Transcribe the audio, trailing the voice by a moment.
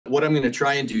what I'm going to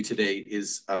try and do today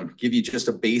is give you just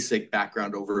a basic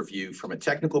background overview from a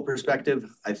technical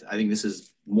perspective. I think this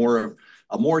is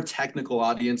a more technical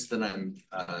audience than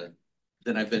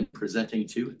I've been presenting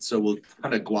to. So we'll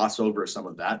kind of gloss over some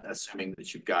of that, assuming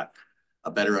that you've got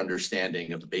a better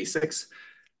understanding of the basics.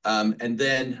 And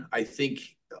then I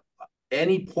think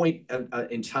any point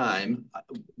in time,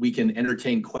 we can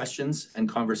entertain questions and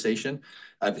conversation.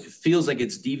 If it feels like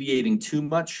it's deviating too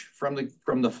much from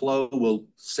the flow, we'll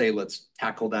say let's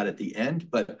tackle that at the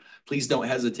end. But please don't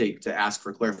hesitate to ask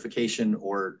for clarification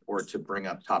or to bring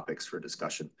up topics for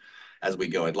discussion as we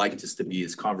go. I'd like this to be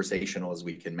as conversational as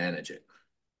we can manage it.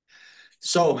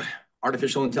 So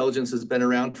artificial intelligence has been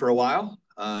around for a while,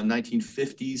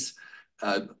 1950s.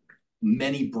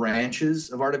 Many branches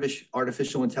of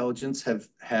artificial intelligence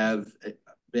have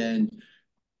been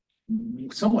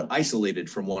somewhat isolated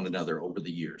from one another over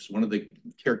the years. One of the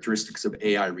characteristics of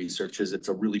AI research is it's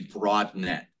a really broad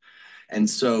net. And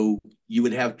so you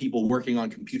would have people working on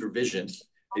computer vision.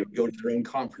 They would go to their own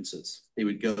conferences. They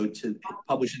would go to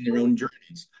publish in their own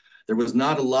journals. There was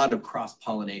not a lot of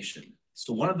cross-pollination.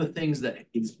 So one of the things that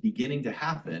is beginning to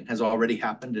happen, has already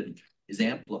happened and is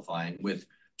amplifying with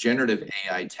generative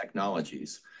AI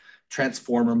technologies,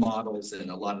 transformer models, and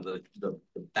a lot of the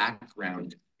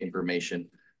background information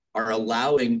are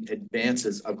allowing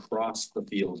advances across the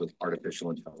field of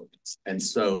artificial intelligence. And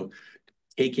so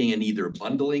taking and either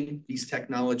bundling these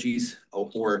technologies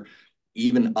or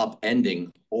even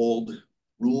upending old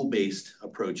rule-based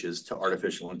approaches to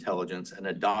artificial intelligence and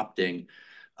adopting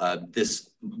this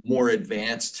more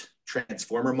advanced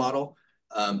transformer model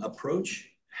approach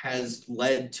has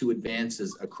led to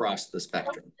advances across the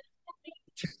spectrum.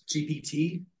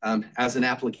 GPT as an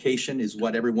application is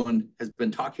what everyone has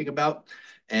been talking about.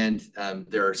 And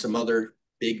there are some other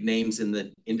big names in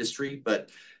the industry,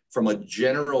 but from a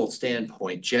general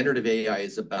standpoint, generative AI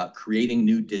is about creating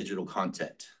new digital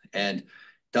content and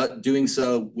doing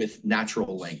so with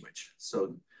natural language.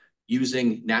 So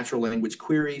using natural language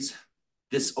queries,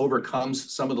 this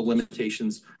overcomes some of the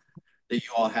limitations that you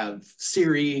all have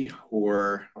Siri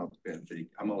or,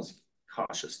 I'm almost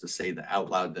cautious to say out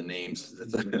loud the names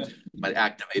that might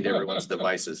activate everyone's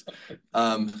devices,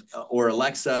 or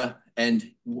Alexa.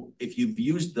 And if you've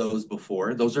used those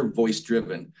before, those are voice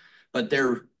driven, but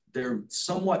they're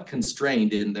somewhat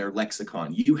constrained in their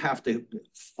lexicon. You have to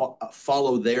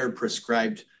follow their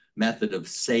prescribed method of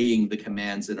saying the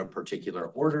commands in a particular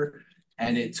order.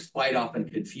 And it's quite often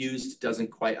confused, doesn't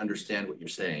quite understand what you're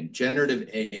saying. Generative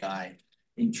AI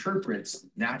interprets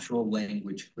natural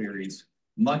language queries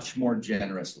much more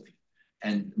generously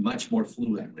and much more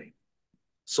fluently.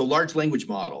 So large language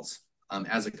models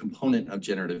as a component of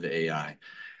generative AI.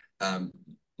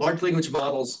 Large language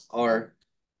models are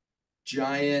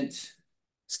giant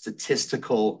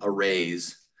statistical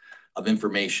arrays of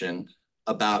information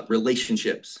about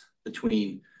relationships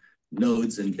between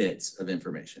nodes and bits of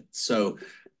information. So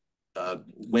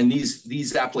when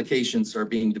these applications are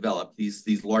being developed,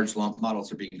 these large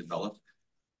models are being developed,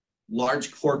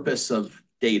 large corpus of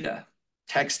data,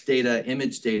 text data,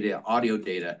 image data, audio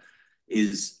data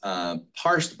is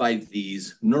parsed by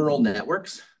these neural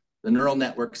networks. The neural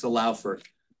networks allow for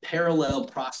parallel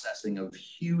processing of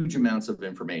huge amounts of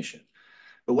information.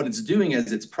 But what it's doing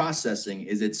as it's processing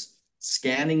is it's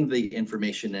scanning the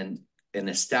information and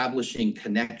establishing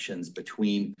connections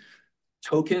between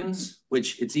tokens,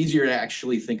 which it's easier to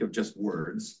actually think of just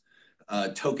words.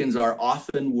 Tokens are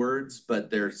often words, but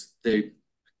they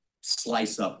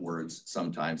slice up words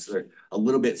sometimes. They're a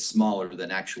little bit smaller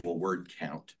than actual word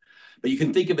count. But you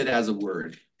can think of it as a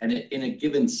word. And in a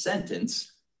given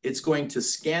sentence, it's going to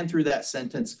scan through that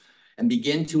sentence and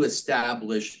begin to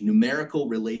establish numerical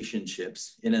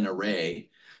relationships in an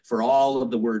array for all of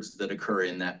the words that occur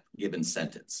in that given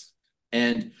sentence.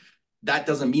 And that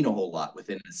doesn't mean a whole lot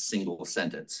within a single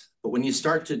sentence. But when you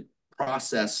start to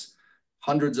process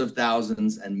hundreds of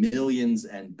thousands and millions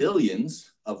and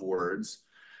billions of words,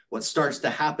 what starts to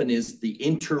happen is the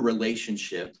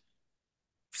interrelationship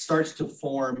starts to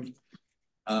form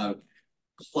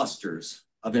clusters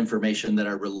of information that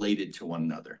are related to one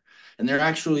another. And they're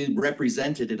actually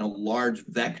represented in a large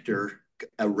vector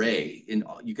array.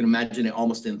 You can imagine it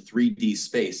almost in 3D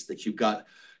space, that you've got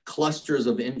clusters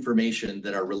of information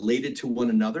that are related to one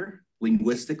another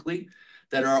linguistically,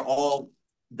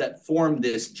 that form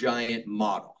this giant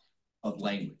model of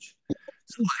language.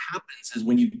 So what happens is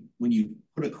when you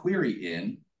put a query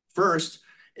in, first,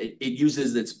 it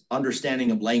uses its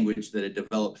understanding of language that it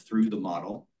developed through the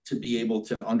model to be able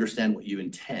to understand what you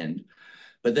intend.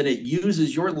 But then it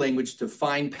uses your language to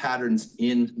find patterns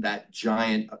in that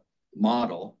giant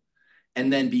model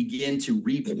and then begin to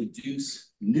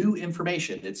reproduce new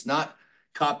information. It's not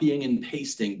copying and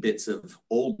pasting bits of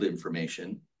old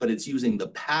information, but it's using the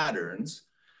patterns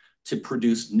to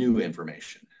produce new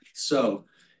information. So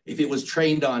if it was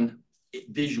trained on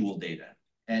visual data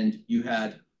and you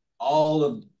had all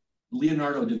of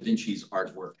Leonardo da Vinci's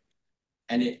artwork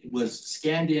and it was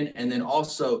scanned in and then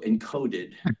also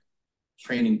encoded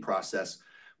training process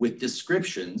with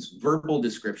descriptions, verbal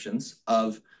descriptions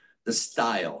of the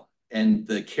style and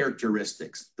the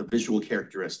characteristics, the visual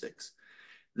characteristics.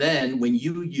 Then when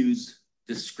you use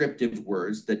descriptive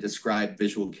words that describe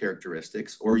visual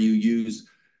characteristics, or you use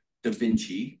Da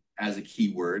Vinci as a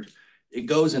keyword, it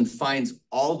goes and finds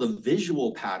all the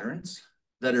visual patterns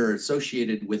that are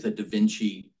associated with a Da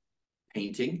Vinci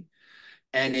painting.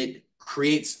 And it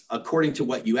creates, according to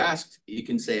what you asked, you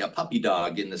can say a puppy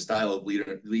dog in the style of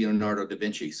Leonardo da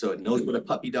Vinci. So it knows what a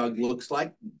puppy dog looks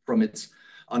like from its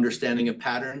understanding of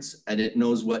patterns, and it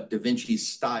knows what Da Vinci's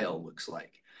style looks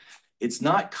like. It's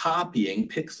not copying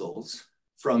pixels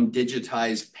from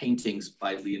digitized paintings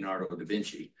by Leonardo da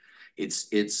Vinci.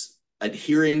 It's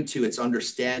adhering to its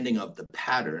understanding of the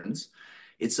patterns.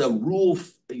 It's a rule.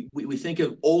 We think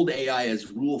of old AI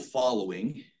as rule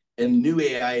following, and new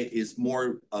AI is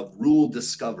more of rule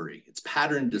discovery. It's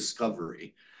pattern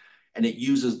discovery, and it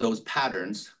uses those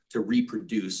patterns to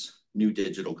reproduce new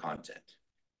digital content.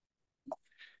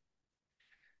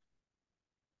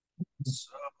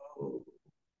 So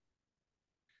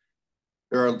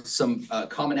there are some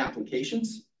common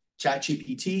applications.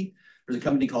 ChatGPT, there's a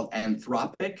company called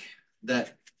Anthropic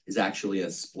that is actually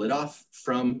a split off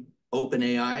from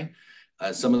OpenAI.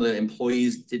 Some of the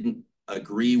employees didn't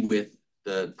agree with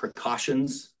the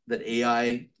precautions that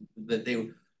they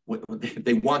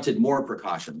wanted more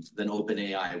precautions than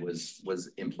OpenAI was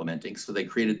implementing. So they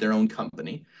created their own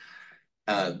company.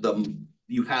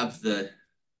 You have the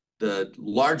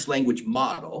large language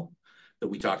model that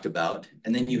we talked about,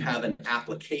 and then you have an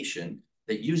application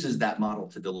that uses that model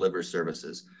to deliver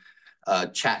services,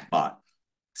 chatbot.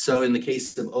 So in the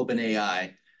case of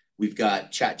OpenAI, we've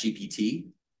got ChatGPT,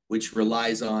 which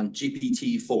relies on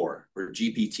GPT-4 or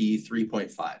GPT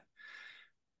 3.5.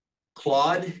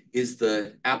 Claude is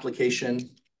the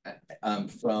application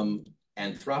from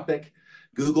Anthropic.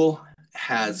 Google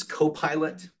has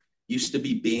Copilot, used to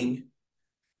be Bing.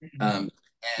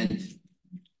 And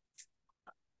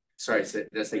sorry, did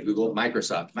I say Google?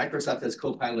 Microsoft. Microsoft has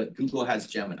Copilot. Google has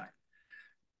Gemini.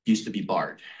 Used to be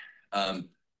Bard.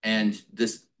 And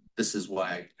this is why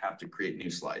I have to create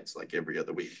new slides like every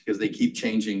other week, because they keep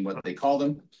changing what they call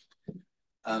them.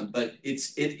 But it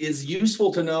is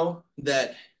useful to know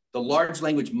that the large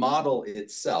language model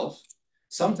itself,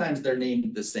 sometimes they're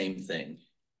named the same thing,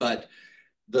 but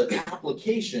the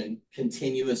application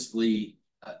continuously,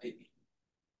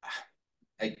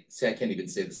 I can't even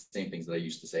say the same things that I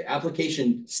used to say.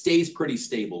 Application stays pretty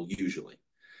stable usually.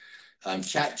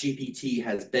 ChatGPT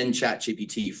has been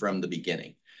ChatGPT from the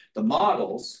beginning. The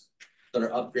models that are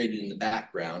upgraded in the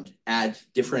background add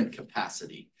different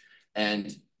capacity.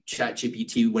 And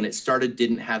ChatGPT, when it started,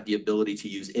 didn't have the ability to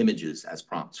use images as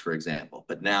prompts, for example.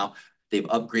 But now they've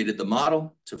upgraded the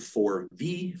model to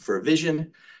 4V for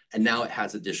vision, and now it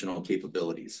has additional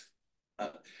capabilities.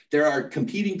 There are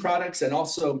competing products, and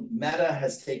also Meta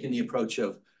has taken the approach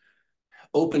of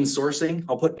open sourcing.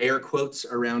 I'll put air quotes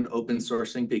around open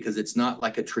sourcing because it's not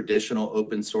like a traditional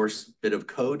open source bit of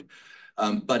code,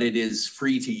 but it is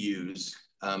free to use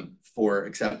for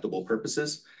acceptable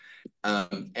purposes.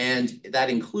 And that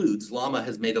includes, Llama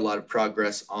has made a lot of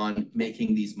progress on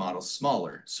making these models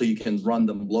smaller so you can run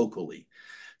them locally.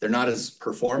 They're not as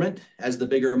performant as the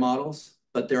bigger models,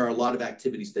 but there are a lot of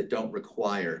activities that don't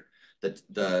require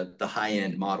the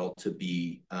high-end model to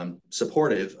be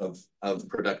supportive of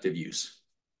productive use.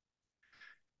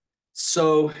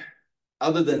 So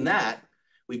other than that,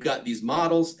 we've got these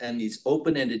models and these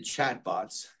open-ended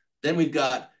chatbots. Then we've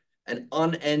got an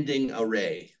unending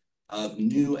array of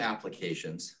new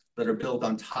applications that are built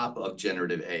on top of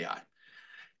generative AI.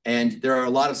 And there are a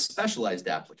lot of specialized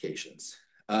applications.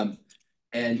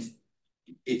 And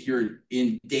if you're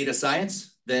in data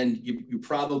science, then you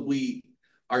probably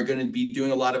are going to be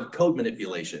doing a lot of code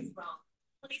manipulation.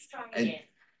 Please try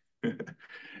again.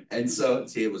 And so,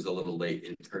 see, it was a little late.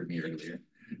 It heard me earlier.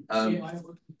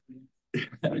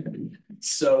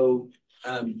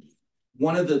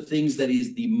 One of the things that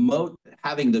is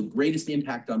having the greatest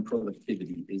impact on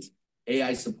productivity is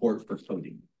AI support for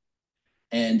coding.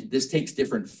 And this takes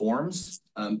different forms.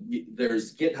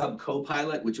 There's GitHub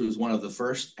Copilot, which was one of the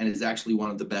first and is actually one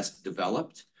of the best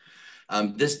developed.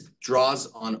 This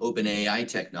draws on OpenAI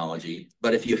technology,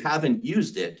 but if you haven't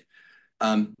used it,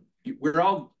 we're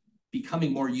all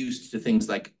becoming more used to things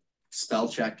like spell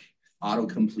check,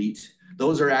 autocomplete.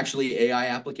 Those are actually AI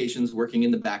applications working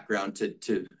in the background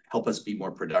to help us be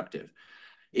more productive.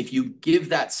 If you give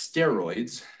that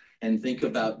steroids and think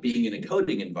about being in a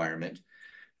coding environment,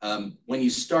 when you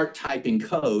start typing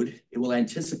code, it will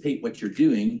anticipate what you're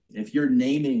doing. If you're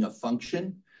naming a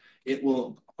function, it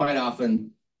will quite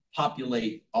often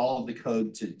populate all of the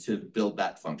code to build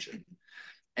that function.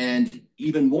 And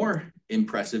even more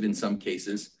impressive in some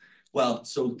cases, well,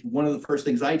 so one of the first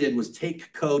things I did was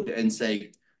take code and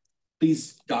say,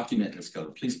 please document this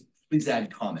code, please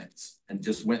add comments, and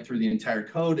just went through the entire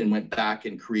code and went back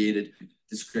and created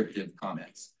descriptive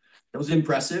comments. That was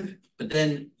impressive, but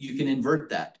then you can invert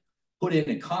that, put in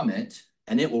a comment,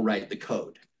 and it will write the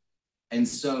code. And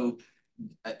so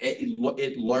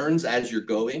it learns as you're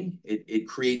going. It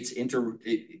creates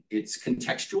it's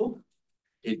contextual.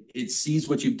 It sees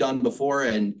what you've done before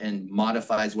and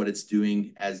modifies what it's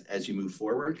doing as you move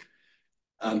forward.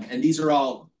 And these are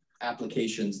all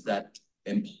applications that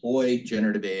employ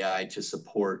generative AI to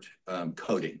support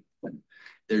coding.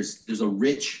 There's a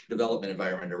rich development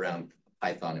environment around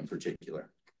Python in particular.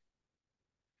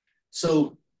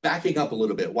 So backing up a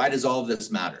little bit, why does all of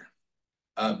this matter?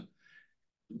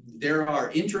 There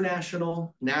are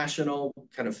international, national,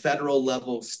 kind of federal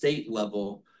level, state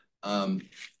level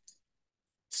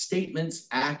statements,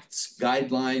 acts,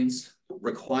 guidelines,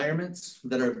 requirements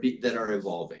that are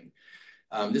evolving.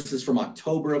 This is from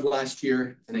October of last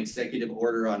year, an executive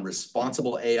order on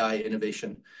responsible AI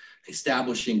innovation,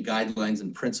 establishing guidelines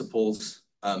and principles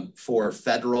for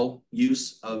federal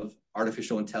use of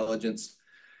artificial intelligence.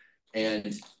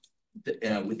 And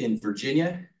within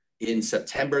Virginia, in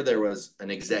September, there was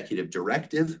an executive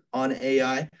directive on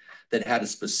AI that had a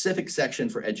specific section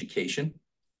for education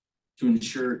to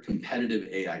ensure competitive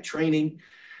AI training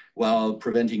while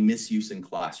preventing misuse in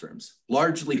classrooms,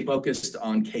 largely focused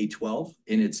on K-12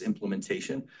 in its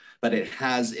implementation, but it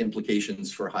has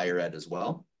implications for higher ed as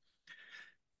well.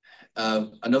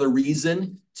 Another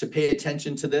reason to pay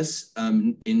attention to this,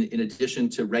 in addition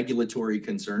to regulatory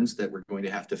concerns that we're going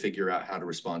to have to figure out how to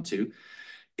respond to,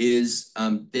 is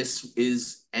this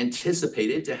is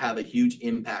anticipated to have a huge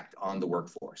impact on the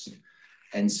workforce.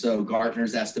 And so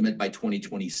Gartner's estimate by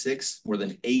 2026, more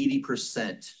than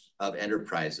 80% of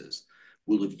enterprises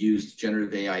will have used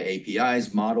generative AI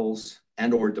APIs, models,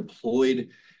 and or deployed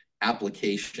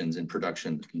applications in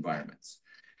production environments.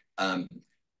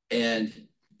 And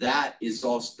that is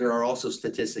also, there are also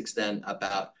statistics then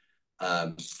about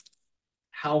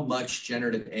how much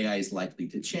generative AI is likely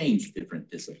to change different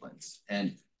disciplines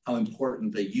and how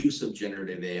important the use of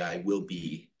generative AI will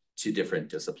be to different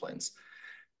disciplines.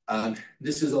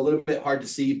 This is a little bit hard to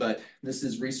see, but this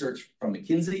is research from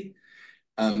McKinsey.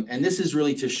 And this is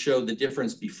really to show the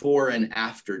difference before and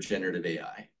after generative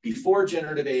AI. Before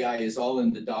generative AI is all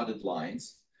in the dotted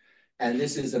lines. And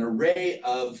this is an array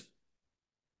of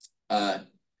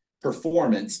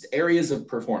performance, areas of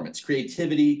performance,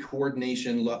 creativity,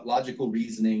 coordination, logical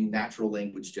reasoning, natural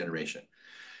language generation.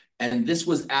 And this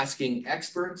was asking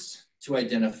experts to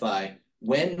identify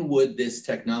when would this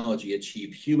technology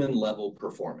achieve human level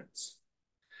performance.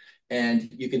 And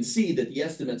you can see that the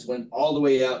estimates went all the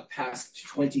way out past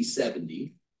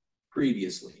 2070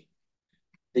 previously.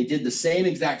 They did the same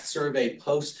exact survey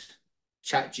post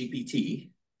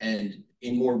ChatGPT, and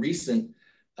in more recent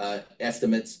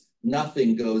estimates,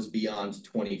 nothing goes beyond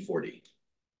 2040.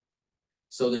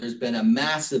 So there's been a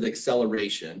massive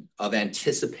acceleration of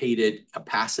anticipated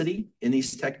capacity in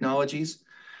these technologies.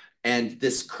 And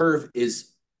this curve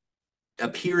is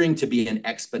appearing to be an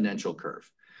exponential curve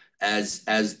as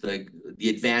the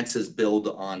advances build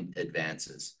on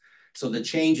advances. So the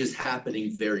change is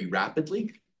happening very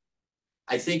rapidly.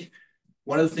 I think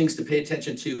one of the things to pay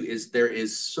attention to is there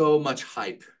is so much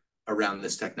hype around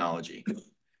this technology.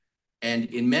 And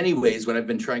in many ways, what I've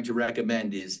been trying to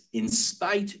recommend is, in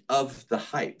spite of the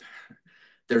hype,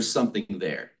 there's something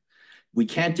there. We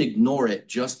can't ignore it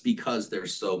just because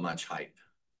there's so much hype.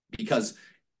 Because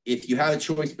if you have a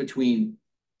choice between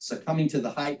succumbing to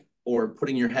the hype or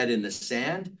putting your head in the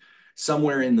sand,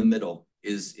 somewhere in the middle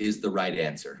is the right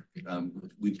answer.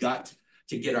 We've got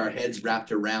to get our heads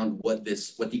wrapped around what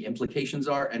the implications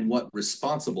are and what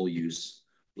responsible use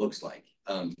looks like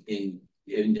in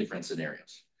different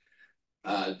scenarios.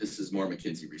 This is more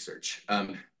McKinsey research.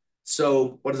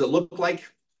 So what does it look like?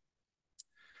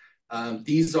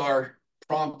 These are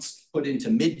prompts put into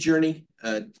Midjourney,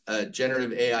 a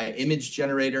generative AI image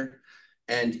generator,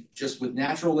 and just with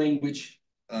natural language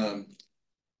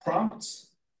prompts,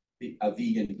 a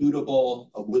vegan Buddha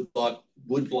bowl, a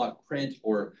woodblock print,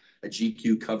 or a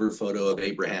GQ cover photo of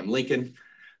Abraham Lincoln.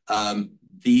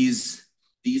 these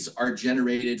are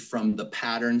generated from the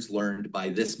patterns learned by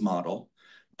this model.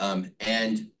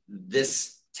 And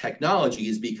this technology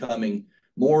is becoming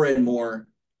more and more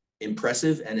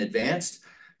impressive and advanced.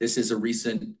 This is a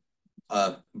recent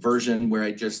version where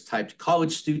I just typed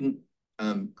college student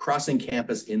crossing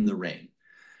campus in the rain.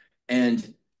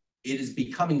 And it is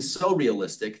becoming so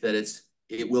realistic that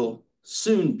it will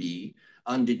soon be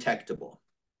undetectable.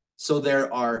 So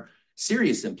there are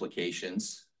serious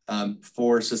implications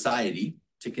for society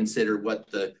to consider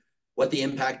what the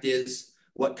impact is,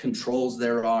 what controls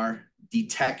there are.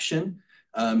 Detection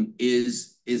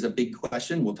is a big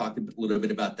question. We'll talk a little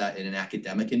bit about that in an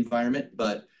academic environment,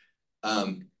 but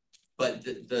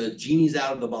the genie's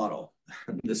out of the bottle.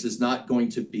 This is not going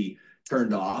to be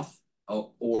turned off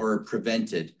or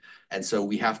prevented. And so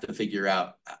we have to figure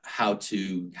out how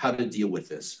to deal with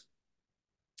this.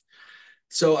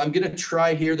 So I'm going to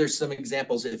try here. There's some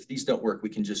examples. If these don't work, we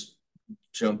can just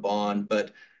jump on.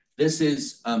 But this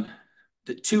is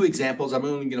the two examples. I'm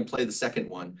only going to play the second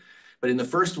one. But in the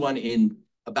first one, in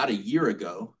about a year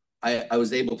ago, I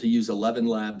was able to use 11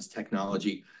 Labs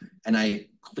technology, and I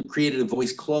created a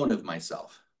voice clone of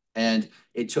myself. And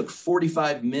it took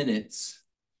 45 minutes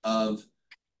of,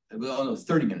 oh no,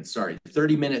 30 minutes, sorry,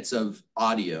 30 minutes of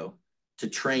audio to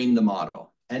train the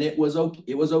model. And it was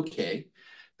okay.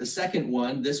 The second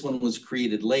one, this one was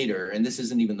created later, and this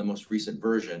isn't even the most recent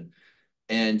version.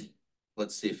 And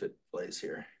let's see if it plays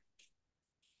here.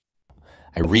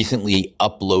 I recently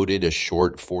uploaded a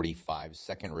short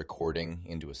 45-second recording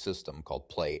into a system called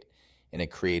Plate, and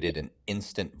it created an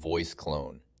instant voice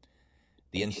clone.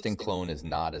 The instant clone is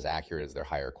not as accurate as their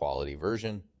higher quality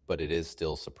version, but it is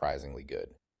still surprisingly good.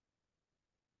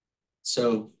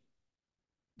 So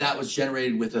that was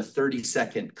generated with a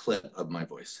 30-second clip of my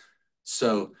voice.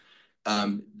 So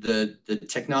the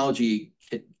technology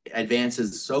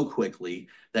advances so quickly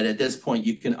that at this point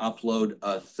you can upload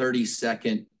a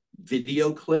 30-second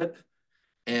video clip,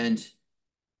 and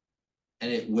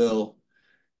it will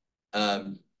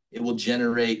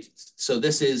generate. So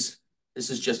this is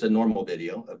just a normal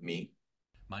video of me.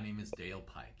 My name is Dale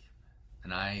Pike,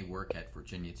 and I work at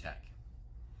Virginia Tech.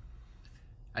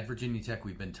 At Virginia Tech,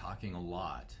 we've been talking a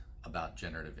lot about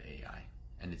generative AI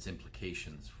and its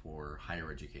implications for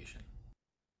higher education.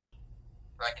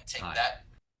 I can take that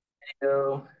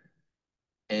video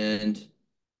and...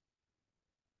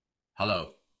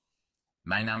 Hallo,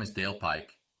 mijn naam is Dale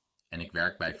Pike en ik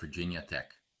werk bij Virginia Tech.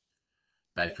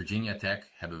 Bij Virginia Tech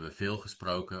hebben we veel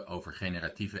gesproken over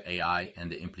generatieve AI en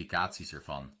de implicaties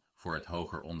ervan voor het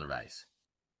hoger onderwijs.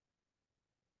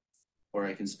 Or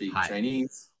I can speak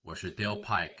Chinese. 我是 Dale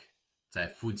Pike， 在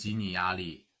弗吉尼亚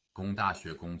理工大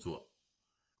学工作。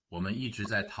我们一直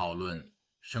在讨论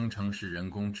生成式人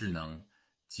工智能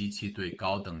及其对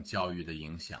高等教育的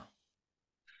影响。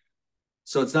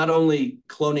So it's not only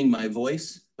cloning my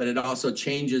voice, but it also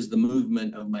changes the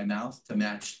movement of my mouth to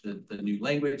match the new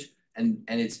language. And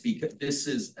it's because this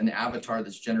is an avatar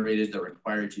that's generated that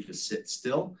requires you to sit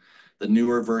still. The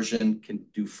newer version can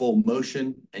do full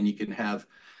motion, and you can have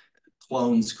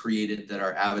clones created that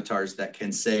are avatars that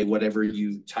can say whatever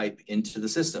you type into the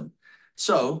system.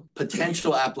 So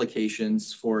potential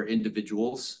applications for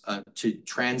individuals to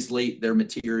translate their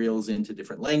materials into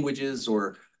different languages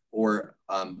or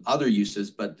other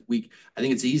uses, but I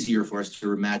think it's easier for us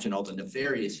to imagine all the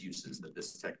nefarious uses that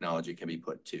this technology can be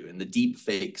put to, and the deep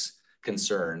fakes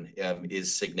concern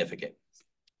is significant.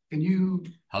 Can you?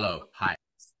 Hello, hi.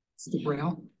 Mr.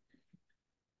 Braille?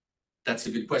 That's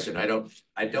a good question. I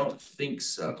don't think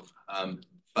so,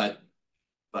 but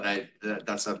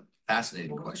that's a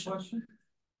fascinating question.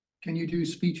 Can you do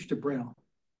speech to Braille?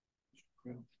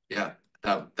 Yeah,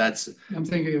 that's. I'm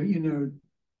thinking of,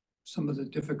 some of the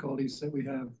difficulties that we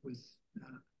have with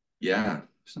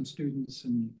some students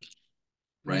and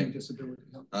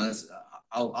disabilities.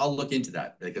 I'll look into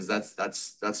that, because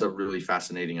that's a really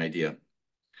fascinating idea.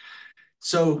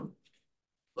 So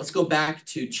let's go back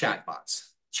to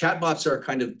chatbots. Chatbots are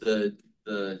kind of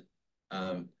the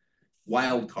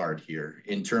wild card here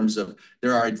in terms of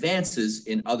there are advances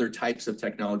in other types of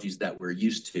technologies that we're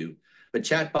used to, but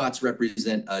chatbots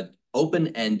represent an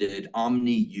open-ended,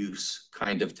 omni-use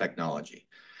kind of technology.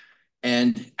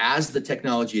 And as the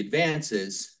technology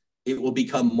advances, it will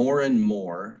become more and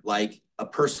more like a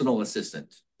personal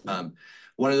assistant.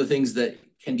 One of the things that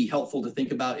can be helpful to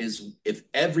think about is if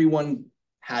everyone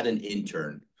had an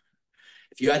intern.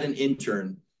 If you had an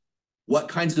intern, what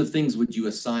kinds of things would you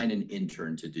assign an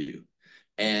intern to do?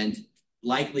 And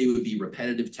likely it would be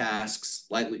repetitive tasks.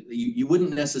 Likely you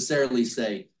wouldn't necessarily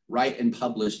say, write and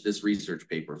publish this research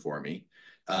paper for me.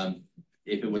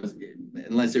 if it was,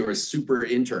 unless they were a super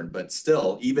intern, but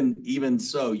still, even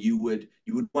so, you would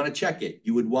want to check it.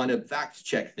 You would want to fact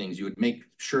check things. You would make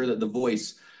sure that the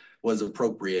voice was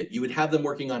appropriate. You would have them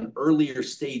working on earlier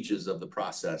stages of the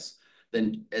process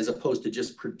than as opposed to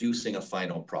just producing a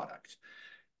final product.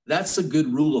 That's a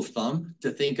good rule of thumb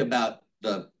to think about.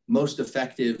 The most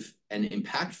effective and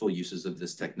impactful uses of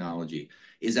this technology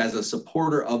is as a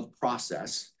supporter of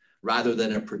process rather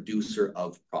than a producer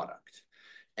of product.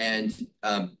 And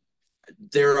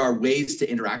there are ways to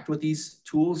interact with these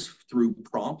tools through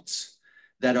prompts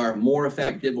that are more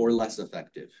effective or less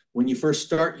effective. When you first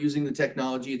start using the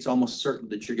technology, it's almost certain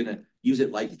that you're going to use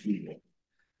it like Google.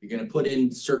 You're going to put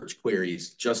in search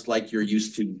queries just like you're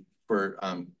used to for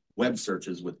web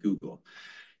searches with Google.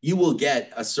 You will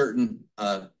get a certain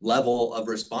level of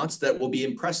response that will be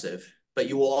impressive, but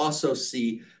you will also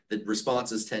see that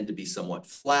responses tend to be somewhat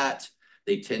flat.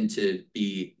 They tend to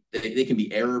be, they can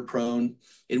be error prone.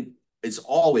 It's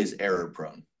always error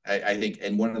prone, I think.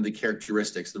 And one of the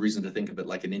characteristics, the reason to think of it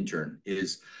like an intern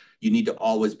is you need to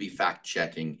always be fact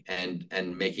checking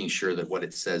and making sure that what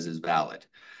it says is valid.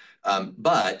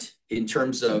 But in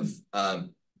terms of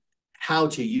how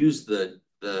to use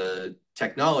the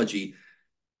technology,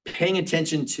 paying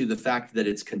attention to the fact that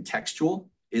it's contextual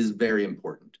is very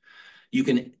important. You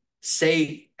can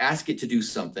ask it to do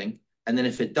something, and then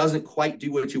if it doesn't quite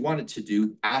do what you want it to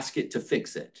do, ask it to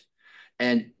fix it.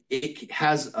 And it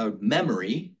has a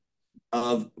memory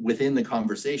within the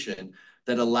conversation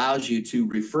that allows you to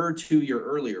refer to your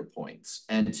earlier points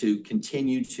and to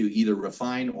continue to either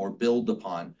refine or build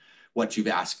upon what you've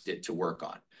asked it to work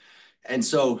on. And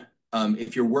so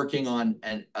if you're working on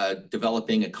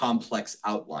developing a complex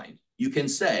outline, you can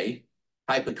say,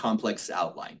 type a complex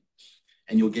outline,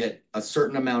 and you'll get a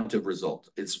certain amount of result.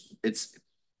 Its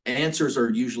answers are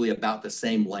usually about the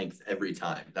same length every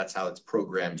time. That's how it's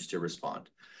programmed to respond.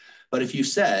 But if you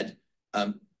said,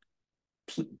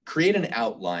 create an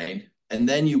outline, and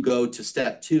then you go to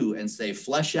step 2 and say,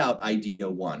 flesh out idea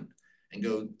 1, and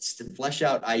go flesh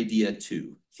out idea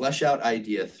 2, flesh out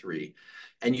idea 3,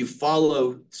 and you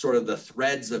follow sort of the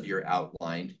threads of your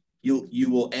outline, you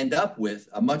will end up with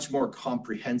a much more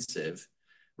comprehensive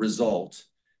result,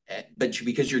 but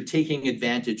because you're taking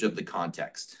advantage of the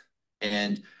context,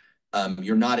 and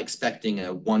you're not expecting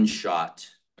a one-shot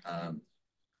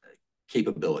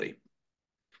capability.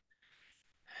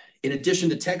 In addition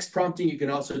to text prompting, you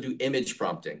can also do image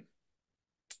prompting.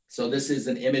 So this is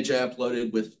an image I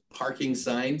uploaded with parking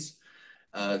signs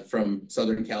from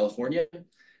Southern California.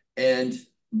 And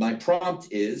my prompt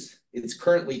is, it's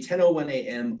currently 10:01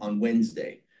 a.m. on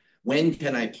Wednesday. When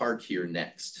can I park here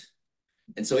next?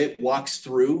 And so it walks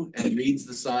through and reads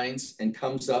the signs and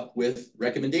comes up with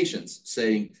recommendations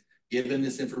saying, given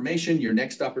this information, your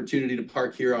next opportunity to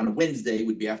park here on a Wednesday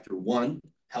would be after 1.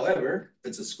 However, if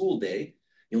it's a school day,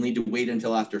 you'll need to wait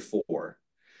until after 4.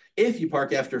 If you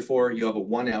park after 4, you have a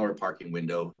 1-hour parking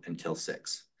window until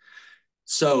 6.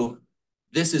 So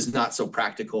this is not so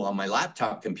practical on my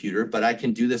laptop computer, but I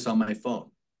can do this on my phone.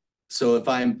 So if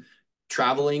I'm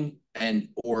traveling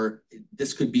or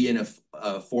this could be in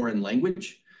a foreign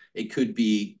language, it could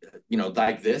be,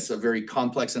 like this, a very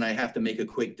complex, and I have to make a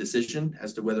quick decision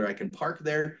as to whether I can park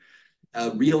there.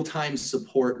 Real-time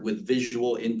support with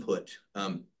visual input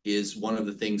is one of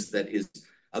the things that is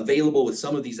available with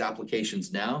some of these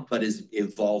applications now, but is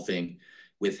evolving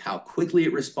with how quickly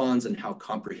it responds and how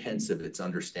comprehensive its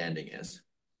understanding is.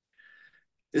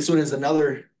 This one is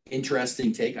another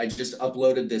interesting take. I just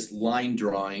uploaded this line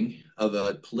drawing of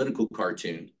a political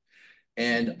cartoon,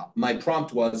 and my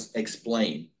prompt was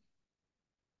explain.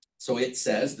 So it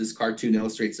says, this cartoon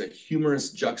illustrates a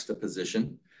humorous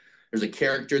juxtaposition. There's a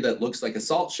character that looks like a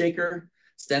salt shaker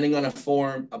standing on a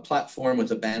platform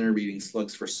with a banner reading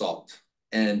slugs for salt.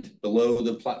 And below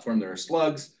the platform, there are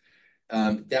slugs.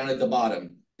 Down at the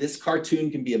bottom, this cartoon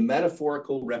can be a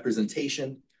metaphorical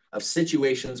representation of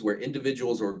situations where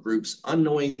individuals or groups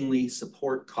unknowingly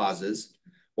support causes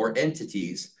or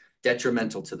entities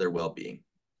detrimental to their well-being.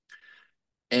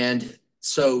 And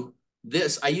so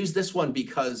I use this one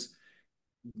because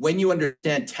when you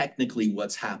understand technically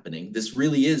what's happening, this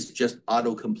really is just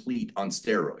autocomplete on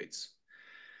steroids.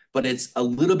 But it's a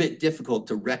little bit difficult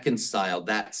to reconcile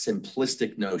that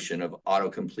simplistic notion of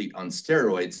autocomplete on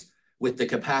steroids with the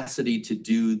capacity to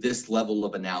do this level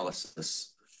of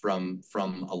analysis from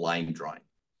a line drawing.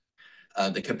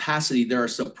 There are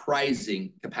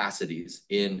surprising capacities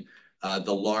in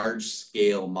the large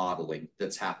scale modeling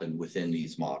that's happened within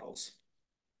these models.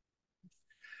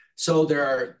 So there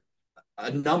are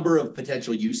a number of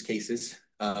potential use cases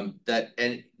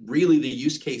and really the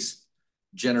use case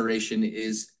generation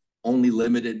is only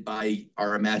limited by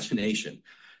our imagination.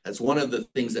 That's one of the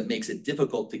things that makes it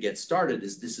difficult to get started,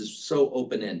 is this is so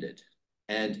open-ended.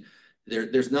 And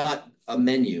there's not a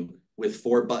menu with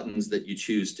 4 buttons that you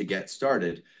choose to get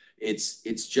started.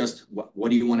 It's just what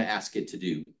do you want to ask it to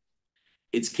do?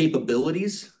 Its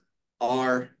capabilities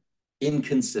are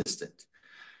inconsistent.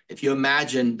 If you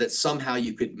imagine that somehow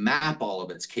you could map all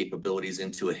of its capabilities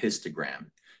into a histogram,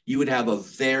 you would have a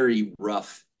very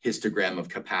rough histogram of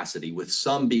capacity, with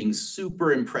some being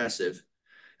super impressive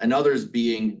and others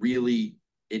being really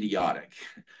idiotic,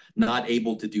 not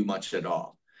able to do much at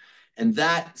all. And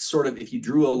that sort of, if you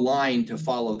drew a line to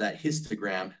follow that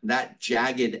histogram, that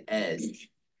jagged edge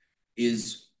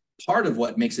is part of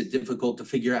what makes it difficult to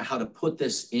figure out how to put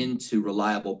this into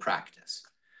reliable practice.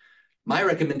 My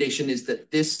recommendation is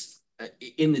that this,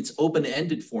 in its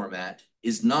open-ended format,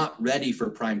 is not ready for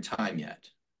prime time yet.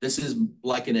 This is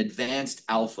like an advanced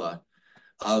alpha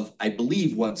of, I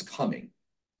believe, what's coming.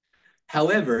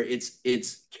 However, it's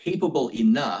capable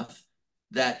enough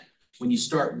that when you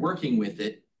start working with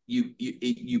it,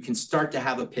 you can start to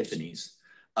have epiphanies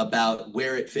about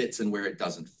where it fits and where it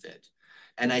doesn't fit.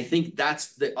 And I think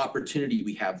that's the opportunity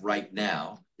we have right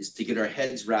now, is to get our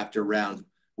heads wrapped around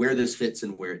where this fits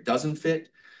and where it doesn't fit,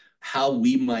 how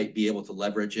we might be able to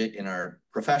leverage it in our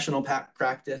professional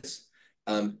practice,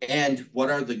 and what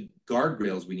are the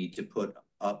guardrails we need to put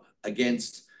up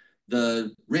against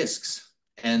the risks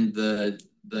and the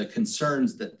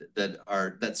concerns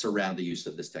that surround the use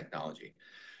of this technology.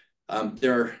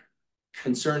 There are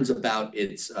concerns about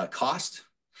its cost.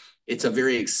 It's a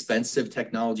very expensive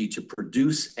technology to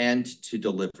produce and to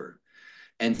deliver.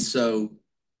 And so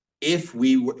if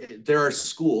there are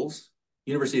schools,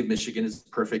 University of Michigan is a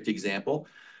perfect example,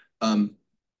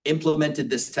 implemented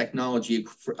this technology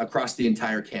across the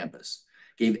entire campus,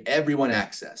 gave everyone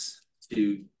access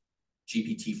to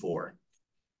GPT-4,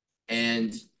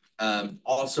 and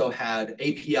also had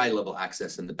API level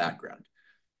access in the background.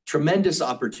 Tremendous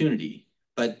opportunity,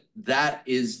 but that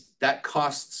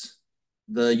costs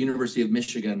the University of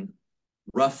Michigan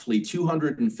roughly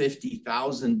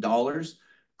 $250,000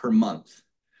 per month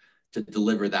to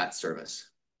deliver that service.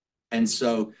 And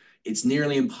so it's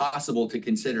nearly impossible to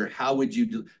consider how would you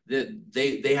do.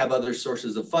 They have other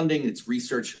sources of funding. It's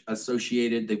research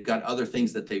associated. They've got other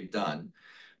things that they've done.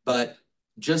 But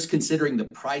just considering the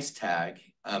price tag,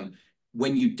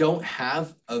 when you don't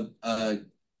have a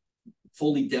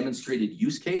fully demonstrated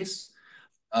use case,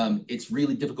 it's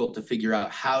really difficult to figure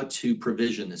out how to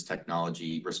provision this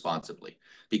technology responsibly,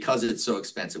 because it's so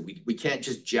expensive. We can't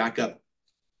just jack up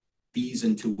fees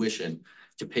and tuition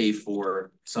to pay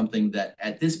for something that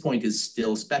at this point is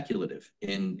still speculative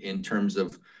in terms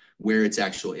of where its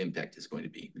actual impact is going to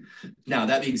be. Now,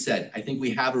 that being said, I think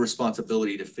we have a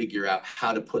responsibility to figure out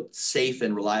how to put safe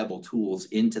and reliable tools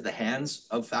into the hands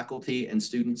of faculty and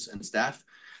students and staff.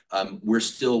 We're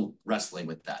still wrestling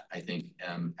with that, I think,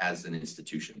 as an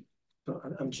institution. So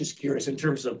I'm just curious, in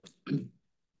terms of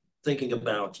thinking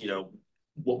about,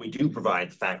 what we do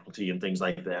provide faculty and things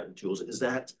like that and tools, is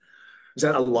that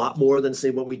a lot more than, say,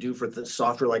 what we do for the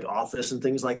software like Office and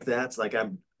things like that? It's like I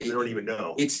don't even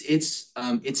know. It's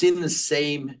in the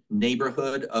same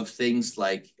neighborhood of things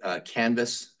like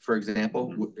Canvas, for example.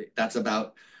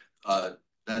 Mm-hmm.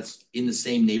 That's in the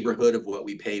same neighborhood of what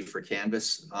we pay for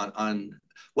Canvas on.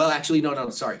 Well, actually, no,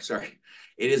 sorry.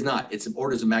 It is not. It's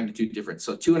orders of magnitude different.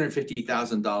 So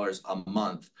 $250,000 a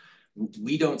month.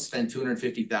 We don't spend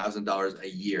 $250,000 a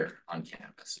year on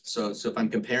Canvas. So if I'm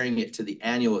comparing it to the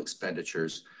annual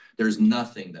expenditures, there's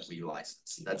nothing that we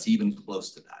license that's even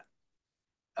close to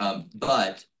that.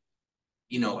 But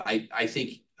I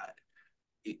think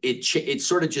it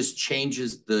sort of just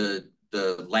changes the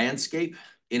landscape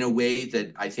in a way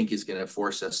that I think is going to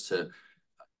force us to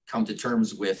come to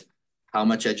terms with how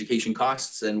much education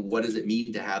costs and what does it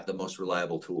mean to have the most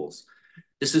reliable tools.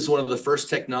 This is one of the first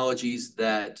technologies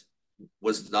that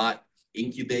was not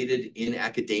incubated in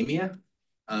academia.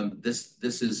 This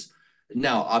is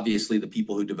now, obviously, the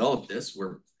people who developed this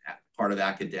were part of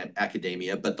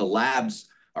academia, but the labs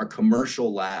are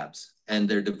commercial labs, and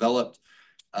they're developed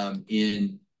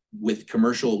with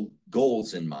commercial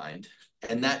goals in mind.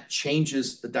 And that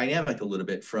changes the dynamic a little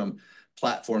bit from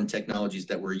platform technologies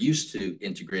that we're used to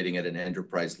integrating at an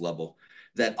enterprise level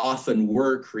that often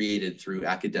were created through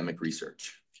academic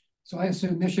research. So I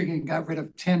assume Michigan got rid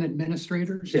of 10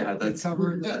 administrators. Yeah, that's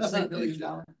covered $8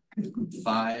 billion.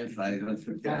 Five.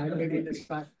 Maybe it's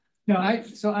 5. No,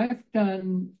 I've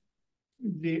done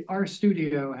our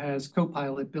studio has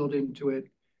Copilot built into it.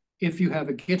 If you have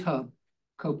a GitHub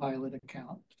Copilot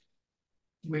account,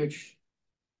 which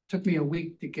took me a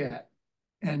week to get,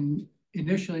 and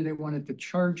initially they wanted to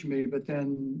charge me, but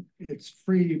then it's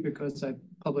free because I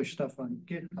publish stuff on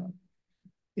GitHub.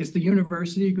 Is the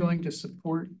university going to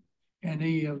support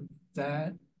any of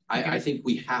that? I think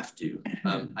we have to.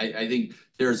 I think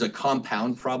there's a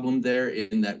compound problem there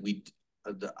in that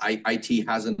the IT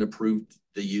hasn't approved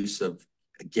the use of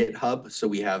GitHub, so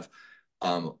we have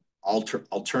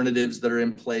alternatives that are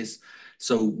in place.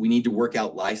 So we need to work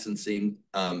out licensing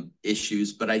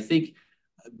issues. But I think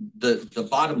the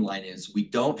bottom line is we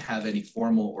don't have any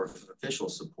formal or official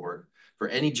support for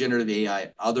any generative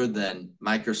AI other than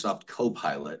Microsoft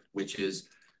Copilot, which is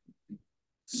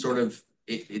sort of,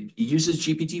 it uses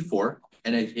GPT-4,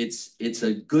 and it's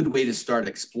a good way to start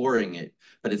exploring it,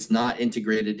 but it's not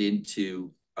integrated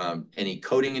into any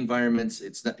coding environments.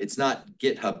 It's not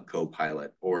GitHub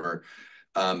Copilot, or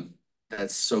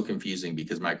that's so confusing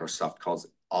because Microsoft calls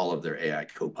all of their AI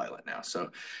Copilot now. So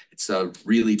it's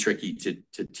really tricky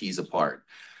to tease apart.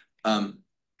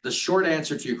 The short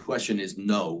answer to your question is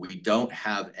no, we don't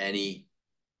have any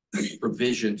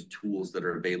provisioned tools that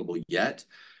are available yet.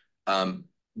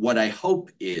 What I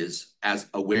hope is, as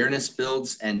awareness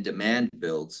builds and demand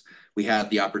builds, we have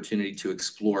the opportunity to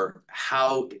explore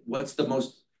what's the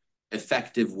most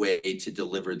effective way to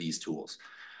deliver these tools.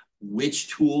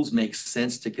 Which tools make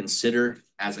sense to consider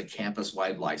as a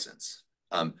campus-wide license?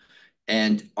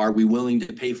 And are we willing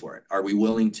to pay for it? Are we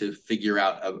willing to figure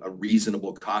out a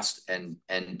reasonable cost and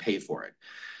pay for it?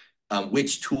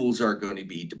 Which tools are going to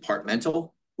be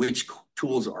departmental? Which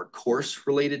tools are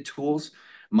course-related tools?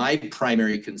 My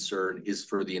primary concern is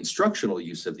for the instructional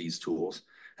use of these tools.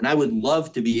 And I would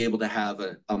love to be able to have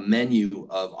a menu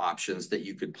of options that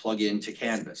you could plug into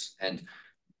Canvas and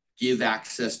give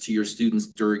access to your students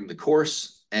during the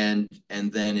course. And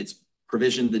then it's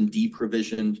provisioned and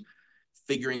deprovisioned.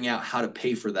 Figuring out how to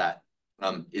pay for that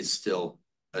is still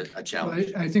a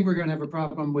challenge. Well, I think we're going to have a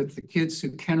problem with the kids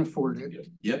who can afford it.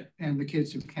 Yep. And the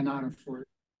kids who cannot afford it.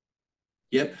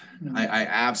 Yep. I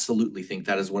absolutely think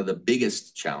that is one of the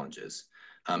biggest challenges.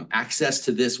 Access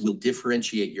to this will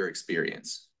differentiate your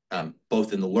experience,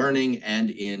 both in the learning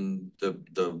and in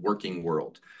the working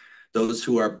world. Those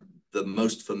who are the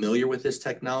most familiar with this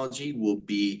technology will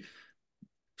be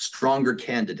stronger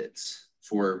candidates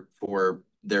for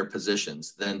their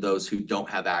positions than those who don't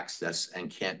have access and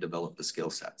can't develop the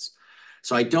skill sets.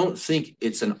 So I don't think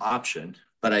it's an option,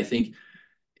 but I think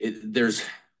it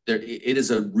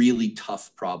is a really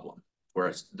tough problem for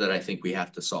us that I think we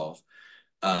have to solve.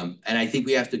 And I think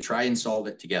we have to try and solve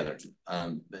it together,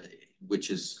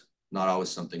 which is not always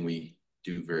something we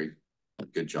do very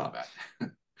good job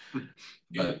at.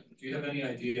 Do you have any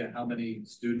idea how many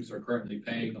students are currently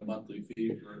paying the monthly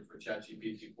fee for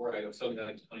ChatGPT-4? I know something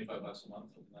like $25 a month,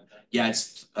 something like that. Yeah,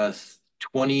 it's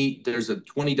there's a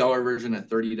 $20 version, a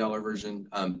 $30 version.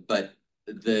 But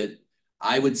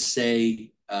I would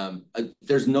say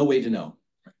there's no way to know.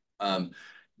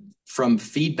 From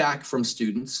feedback from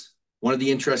students, one of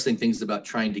the interesting things about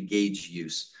trying to gauge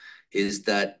use is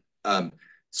that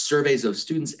surveys of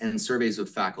students and surveys of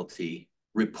faculty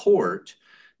report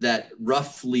that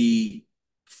roughly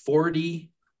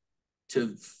 40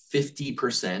 to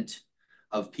 50%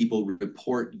 of people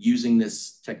report using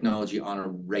this technology on a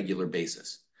regular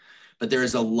basis. But there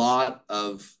is a lot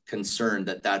of concern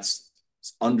that that's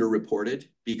underreported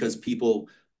because people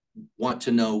want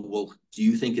to know, well, do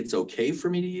you think it's okay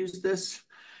for me to use this?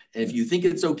 And if you think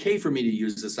it's okay for me to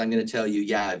use this, I'm going to tell you,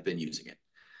 yeah, I've been using it.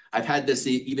 I've had this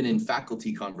even in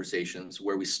faculty conversations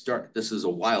where we start, this is a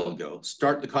while ago,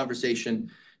 start the conversation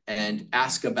and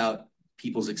ask about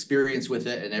people's experience with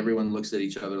it, and everyone looks at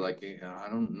each other like, I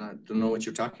don't know what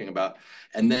you're talking about.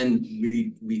 And then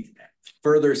we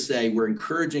further say we're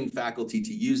encouraging faculty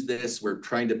to use this. We're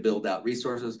trying to build out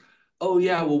resources. Oh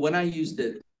yeah, well, when I used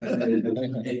it,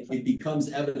 it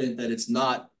becomes evident that it's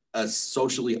not a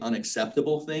socially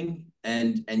unacceptable thing,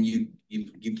 and you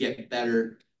get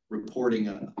better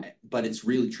reporting, but it's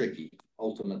really tricky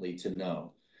ultimately to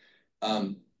know.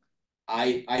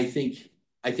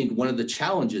 I think one of the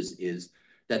challenges is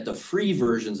that the free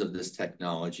versions of this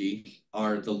technology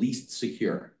are the least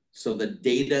secure. So the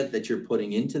data that you're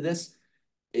putting into this,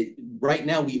 right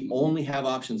now we only have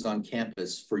options on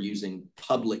campus for using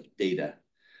public data.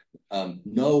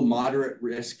 No moderate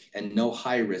risk and no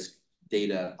high risk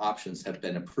data options have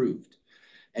been approved.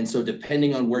 And so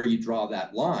depending on where you draw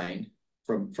that line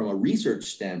from a research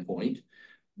standpoint,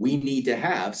 we need to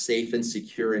have safe and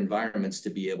secure environments to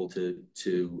be able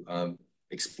to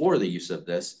explore the use of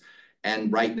this.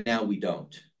 And right now we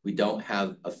don't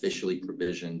have officially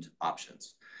provisioned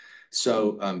options.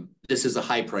 So this is a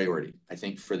high priority, I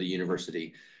think, for the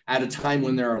university at a time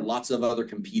when there are lots of other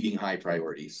competing high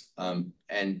priorities.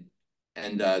 And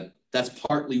That's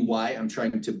partly why I'm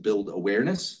trying to build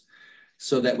awareness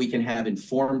so that we can have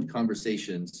informed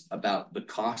conversations about the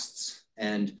costs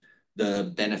and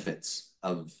the benefits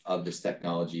of this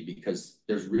technology, because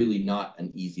there's really not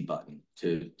an easy button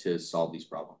to solve these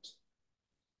problems.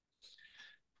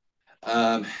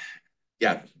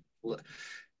 Yeah,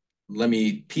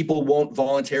 people won't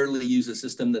voluntarily use a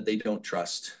system that they don't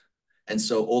trust. And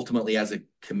so ultimately, as a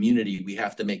community, we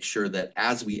have to make sure that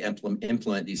as we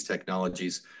implement these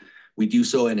technologies, we do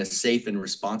so in a safe and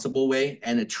responsible way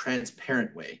and a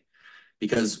transparent way,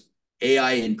 because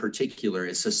AI in particular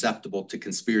is susceptible to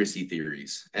conspiracy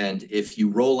theories. And if you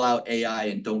roll out AI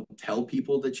and don't tell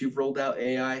people that you've rolled out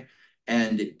AI,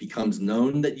 and it becomes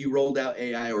known that you rolled out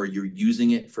AI or you're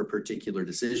using it for particular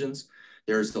decisions,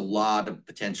 there's a lot of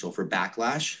potential for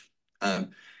backlash.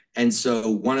 And so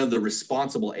one of the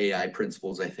responsible AI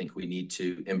principles I think we need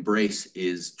to embrace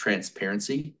is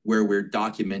transparency, where we're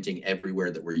documenting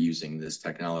everywhere that we're using this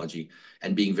technology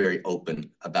and being very open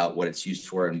about what it's used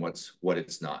for and what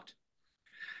it's not.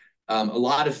 A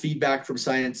lot of feedback from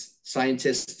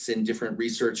scientists in different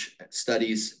research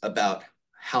studies about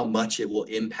how much it will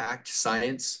impact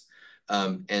science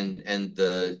and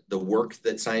the work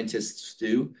that scientists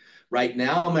do. Right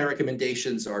now, my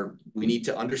recommendations are we need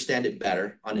to understand it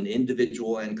better on an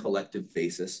individual and collective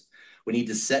basis. We need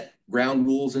to set ground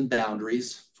rules and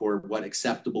boundaries for what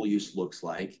acceptable use looks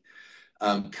like.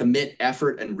 Commit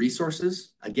effort and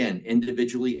resources, again,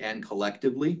 individually and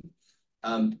collectively.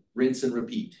 Rinse and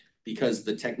repeat, because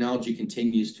the technology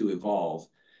continues to evolve.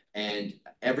 And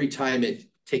every time it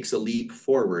takes a leap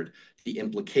forward, the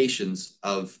implications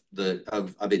of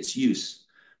its use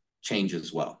change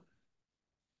as well.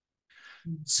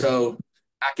 So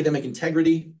academic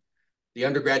integrity, the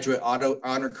undergraduate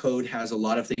honor code has a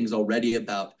lot of things already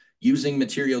about using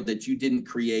material that you didn't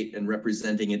create and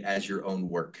representing it as your own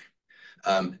work.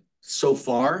 So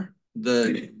far,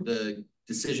 the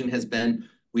decision has been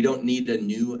we don't need a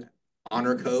new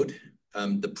honor code.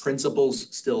 The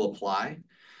principles still apply.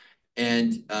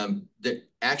 And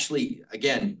actually,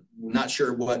 again, not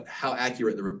sure how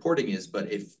accurate the reporting is,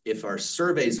 but if our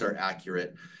surveys are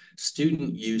accurate,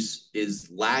 student use is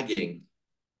lagging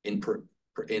in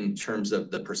terms of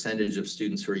the percentage of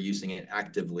students who are using it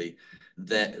actively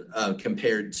that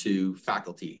compared to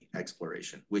faculty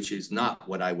exploration, which is not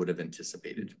what I would have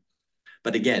anticipated.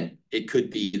 But again, it could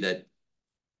be that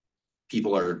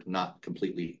people are not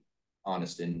completely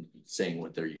honest in saying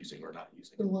what they're using or not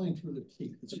using. They're lying through the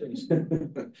teeth.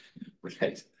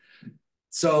 Right.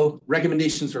 So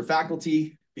recommendations for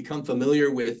faculty: become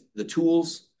familiar with the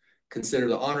tools, consider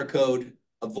the honor code,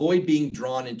 avoid being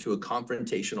drawn into a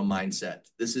confrontational mindset.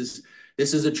 This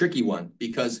is a tricky one,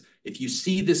 because if you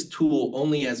see this tool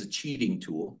only as a cheating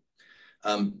tool,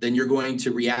 then you're going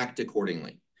to react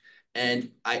accordingly.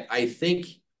 And I think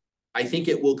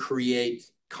it will create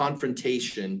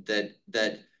confrontation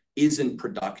that isn't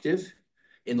productive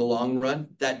in the long run.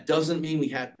 That doesn't mean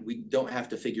we don't have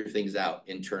to figure things out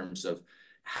in terms of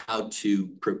how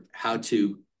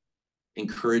to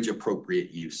encourage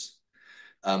appropriate use.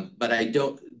 But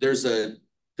there's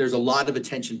a lot of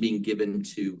attention being given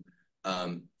to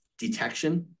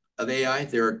detection of AI.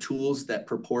 There are tools that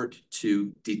purport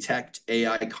to detect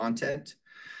AI content.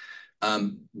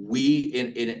 We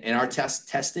in our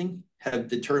testing have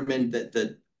determined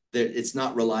that it's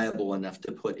not reliable enough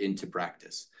to put into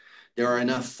practice. There are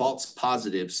enough false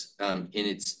positives in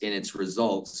its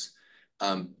results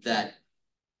that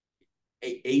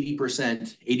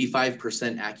 80%,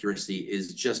 85% accuracy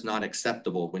is just not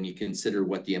acceptable when you consider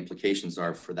what the implications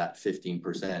are for that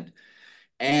 15%.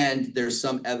 And there's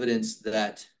some evidence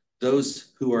that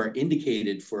those who are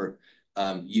indicated for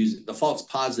the false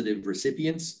positive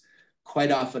recipients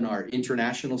quite often are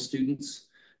international students,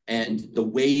 and the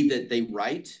way that they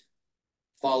write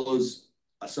follows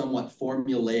a somewhat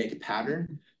formulaic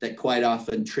pattern that quite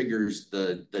often triggers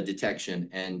the detection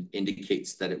and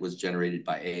indicates that it was generated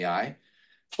by AI.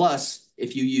 Plus,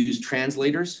 if you use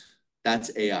translators,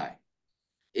 that's AI.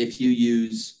 If you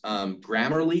use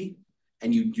Grammarly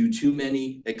and you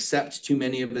do accept too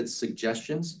many of its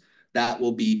suggestions, that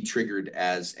will be triggered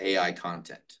as AI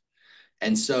content.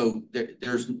 And so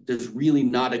there's really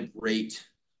not a great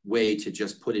way to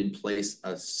just put in place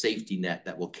a safety net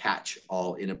that will catch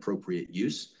all inappropriate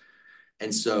use.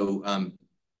 And so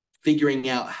figuring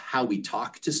out how we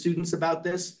talk to students about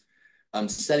this,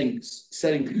 setting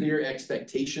clear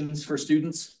expectations for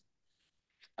students,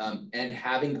 and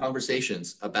having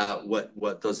conversations about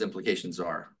what those implications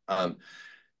are.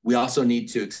 We also need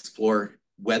to explore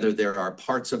whether there are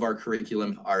parts of our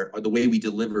curriculum or the way we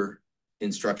deliver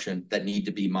instruction that need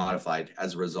to be modified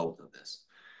as a result of this.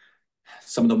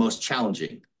 some of the most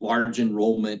challenging, large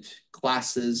enrollment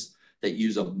classes that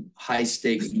use a high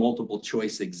stakes multiple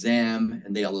choice exam,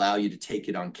 and they allow you to take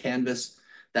it on Canvas.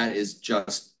 That is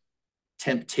just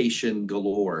temptation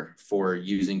galore for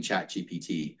using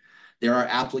ChatGPT. There are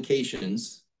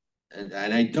applications, and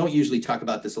I don't usually talk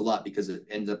about this a lot because it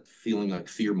ends up feeling like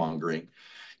fear mongering.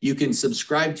 You can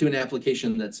subscribe to an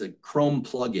application that's a Chrome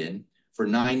plugin for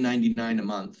 $9.99 a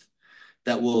month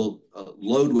that will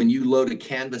load, when you load a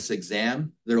Canvas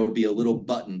exam, there will be a little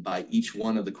button by each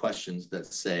one of the questions that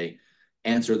say,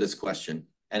 answer this question.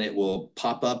 And it will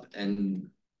pop up and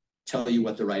tell you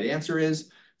what the right answer is.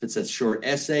 If it's a short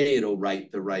essay, it'll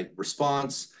write the right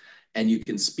response. And you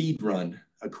can speed run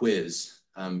a quiz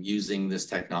using this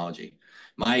technology.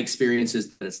 My experience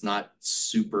is that it's not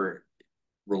super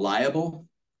reliable,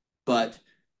 but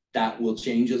that will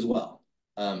change as well.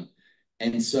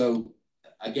 And so,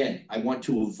 again, I want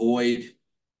to avoid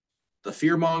the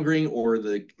fear mongering or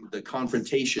the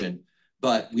confrontation,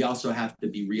 but we also have to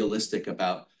be realistic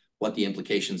about what the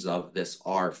implications of this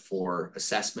are for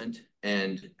assessment,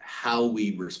 and how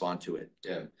we respond to it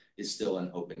is still an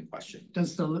open question.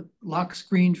 Does the lock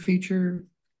screen feature?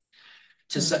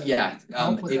 Yeah,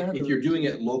 if you're doing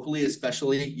it locally,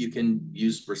 especially, you can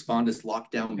use Respondus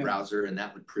lockdown browser, and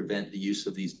that would prevent the use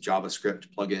of these JavaScript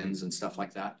plugins and stuff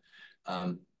like that.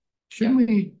 Shouldn't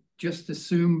we just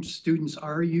assume students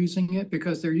are using it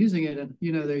because they're using it, and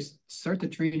they start the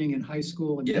training in high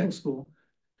school and middle school,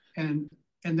 and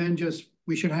then just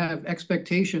we should have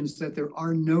expectations that there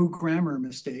are no grammar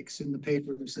mistakes in the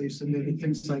papers they submitted,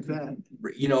 things like that.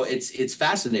 It's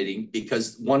fascinating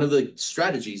because one of the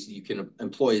strategies you can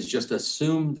employ is just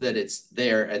assume that it's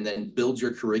there and then build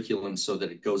your curriculum so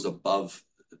that it goes above,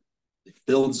 it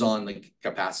builds on the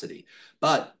capacity.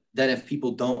 But then if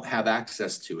people don't have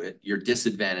access to it, you're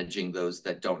disadvantaging those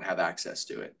that don't have access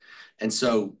to it. And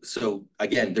so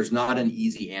again, there's not an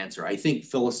easy answer. I think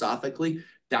philosophically,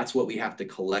 that's what we have to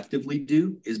collectively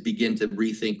do, is begin to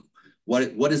rethink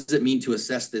what does it mean to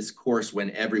assess this course when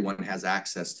everyone has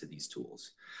access to these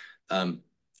tools.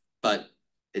 But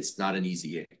it's not an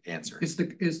easy answer. Is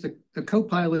the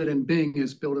Copilot in Bing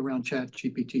is built around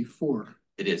ChatGPT 4.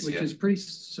 It is, which is pretty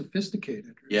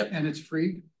sophisticated. Yep. And it's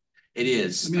free. It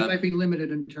is. I mean, it might be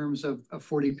limited in terms of a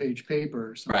 40-page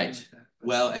paper or something right. like that.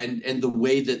 Well, and the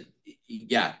way that,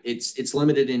 it's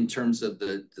limited in terms of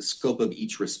the scope of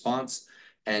each response.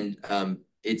 And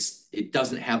it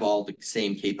doesn't have all the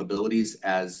same capabilities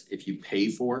as if you pay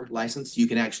for license. You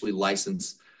can actually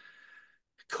license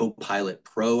Copilot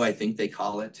Pro, I think they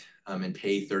call it, and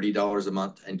pay $30 a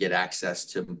month and get access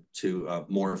to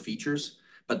more features.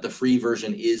 But the free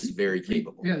version is very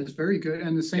capable. Yeah, it's very good.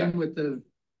 And the same with the,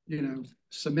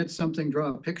 submit something, draw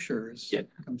a picture. It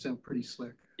comes out pretty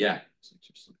slick. Yeah.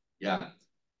 Yeah.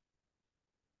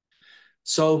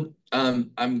 So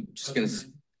I'm just going to...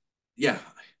 Yeah.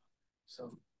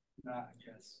 So, I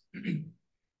guess,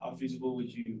 how feasible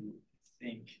would you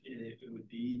think it would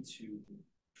be to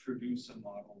produce a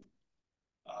model,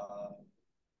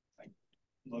 like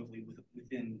locally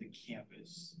within the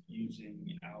campus,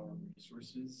 using our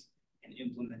resources and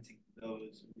implementing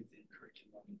those within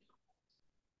curriculum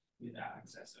with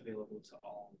access available to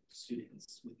all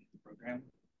students within the program?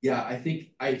 Yeah, I think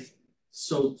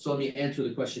so let me answer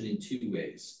the question in two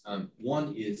ways.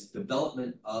 One is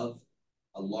development of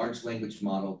a large language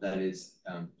model that is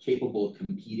capable of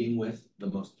competing with the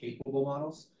most capable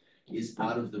models is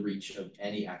out of the reach of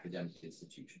any academic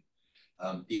institution.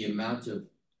 The amount of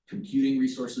computing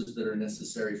resources that are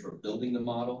necessary for building the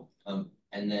model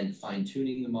and then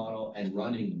fine-tuning the model and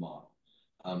running the model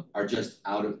are just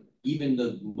out of even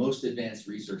the most advanced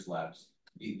research labs.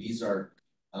 These are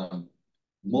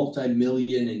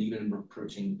multi-million and even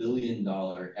approaching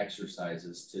billion-dollar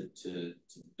exercises to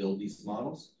build these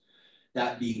models.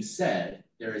 That being said,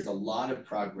 there is a lot of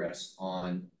progress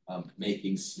on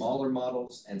making smaller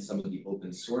models and some of the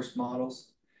open source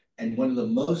models. And one of the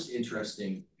most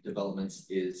interesting developments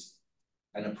is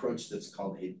an approach that's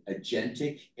called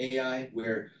agentic AI,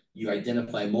 where you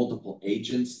identify multiple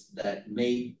agents that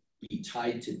may be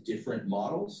tied to different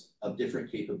models of different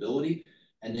capability,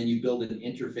 and then you build an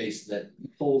interface that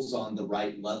pulls on the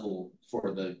right level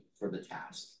for the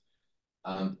task.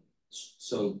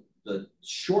 So the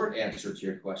short answer to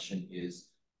your question is,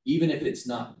 even if it's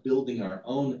not building our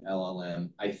own LLM,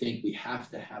 I think we have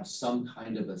to have some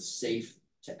kind of a safe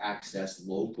to access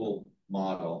local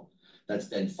model that's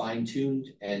been fine-tuned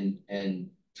and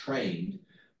trained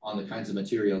on the kinds of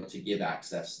material to give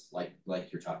access like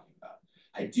you're talking about.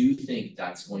 I do think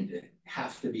that's going to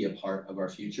have to be a part of our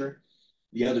future.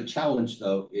 The other challenge,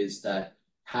 though, is that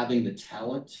having the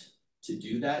talent to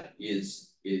do that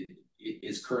is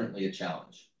is currently a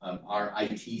challenge. Our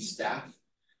IT staff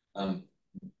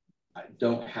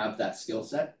don't have that skill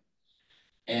set,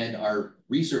 and our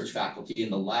research faculty in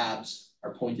the labs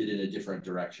are pointed in a different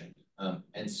direction.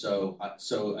 And so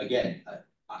again,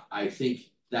 I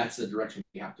think that's the direction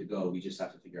we have to go. We just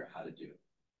have to figure out how to do it.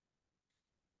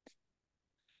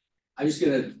 I'm just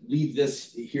going to leave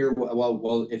this here.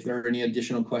 Well, if there are any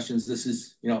additional questions, this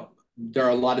is, there are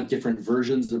a lot of different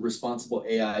versions of responsible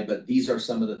AI, but these are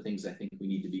some of the things I think we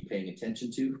need to be paying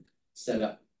attention to, set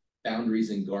up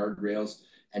boundaries and guardrails,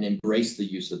 and embrace the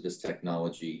use of this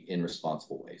technology in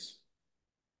responsible ways.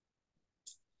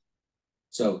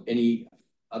 So any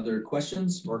other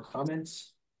questions or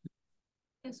comments?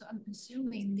 Yeah, so I'm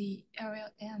assuming the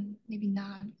LLM maybe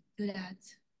not good at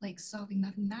like solving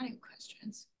mathematical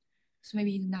questions. So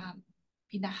maybe not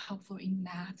be that helpful in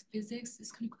math, physics,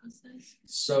 this kind of classes.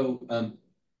 So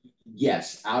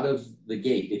yes, out of the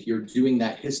gate, if you're doing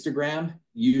that histogram,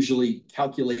 usually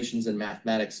calculations and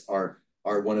mathematics are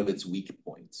one of its weak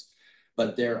points.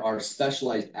 But there are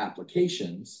specialized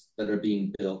applications that are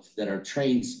being built that are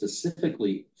trained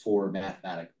specifically for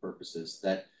mathematic purposes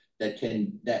that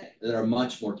are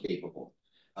much more capable.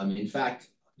 In fact,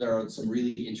 there are some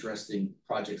really interesting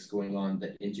projects going on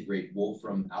that integrate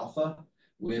Wolfram Alpha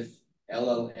with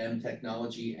LLM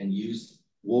technology and use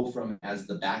Wolfram as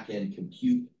the back-end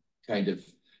compute kind of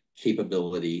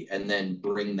capability, and then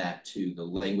bring that to the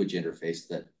language interface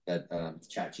that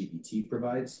ChatGPT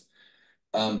provides.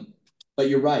 But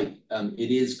you're right,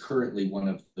 it is currently one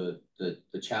of the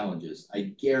challenges. I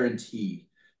guarantee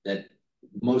that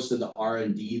most of the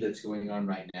R&D that's going on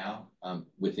right now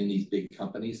within these big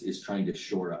companies is trying to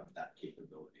shore up that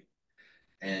capability.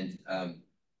 And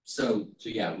so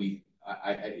yeah,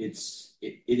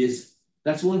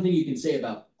 that's one thing you can say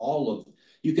about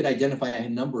you could identify a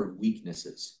number of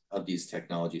weaknesses of these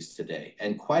technologies today.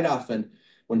 And quite often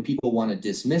when people want to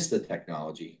dismiss the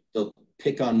technology, they'll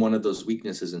pick on one of those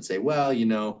weaknesses and say, well,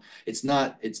 it's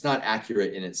not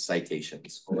accurate in its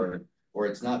citations, or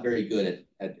it's not very good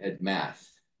at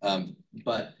math.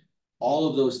 But all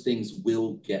of those things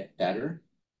will get better.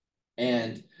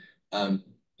 And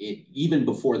even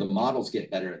before the models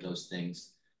get better at those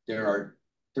things, there are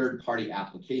third-party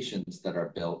applications that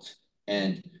are built.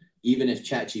 And even if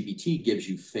ChatGPT gives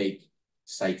you fake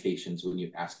citations when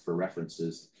you ask for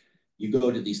references, you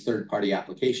go to these third-party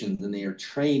applications and they are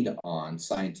trained on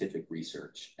scientific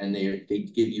research, and they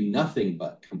give you nothing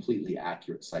but completely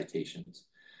accurate citations.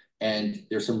 And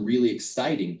there's some really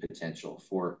exciting potential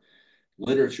for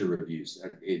literature reviews.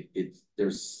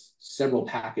 There's several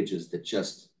packages that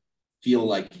just feels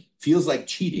like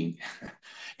cheating.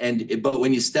 But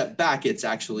when you step back, it's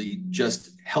actually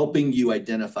just helping you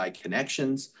identify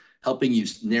connections, helping you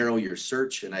narrow your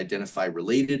search and identify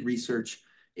related research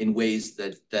in ways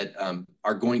that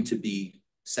are going to be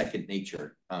second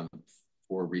nature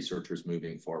for researchers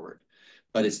moving forward.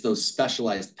 But it's those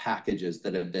specialized packages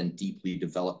that have been deeply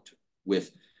developed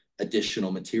with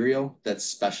additional material that's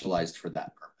specialized for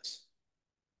that purpose.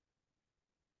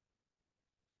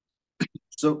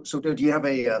 So do you have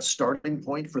a starting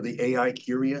point for the AI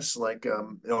curious? Like,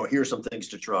 here's some things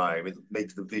to try,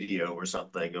 make the video or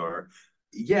something, or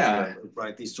yeah,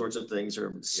 right, these sorts of things,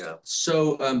 or yeah.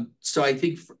 So I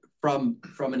think from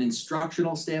an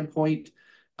instructional standpoint,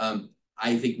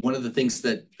 I think one of the things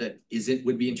that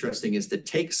would be interesting is to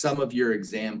take some of your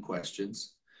exam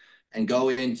questions and go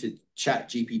into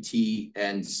ChatGPT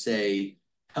and say,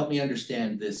 help me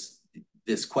understand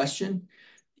this question.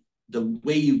 The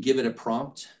way you give it a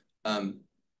prompt,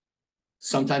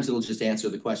 sometimes it'll just answer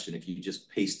the question if you just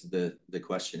paste the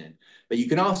question in. But you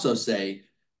can also say,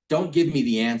 don't give me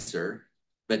the answer,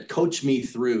 but coach me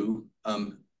through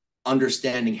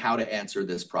understanding how to answer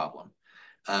this problem.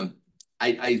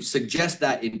 I suggest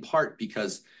that in part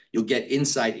because you'll get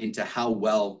insight into how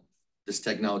well this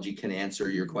technology can answer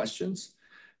your questions.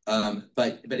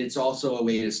 But it's also a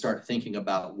way to start thinking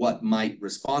about what might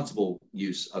responsible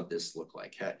use of this look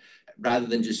like. Rather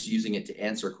than just using it to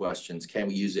answer questions, can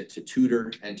we use it to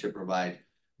tutor and to provide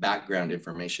background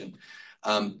information?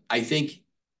 I think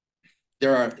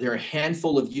there are a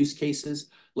handful of use cases.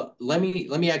 Let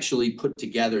me actually put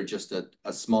together just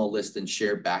a small list and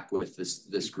share back with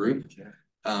this group.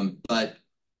 But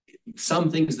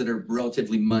some things that are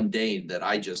relatively mundane that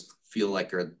I just feel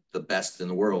like are the best in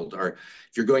the world are,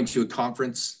 if you're going to a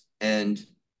conference and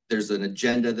there's an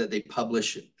agenda that they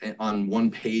publish on one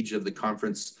page of the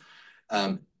conference,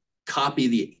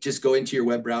 just go into your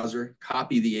web browser,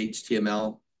 copy the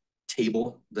HTML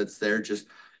table that's there, just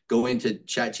go into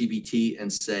ChatGPT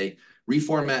and say,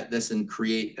 reformat this and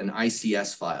create an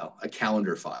ICS file, a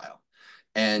calendar file.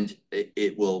 and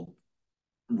it will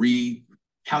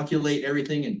recalculate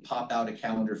everything and pop out a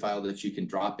calendar file that you can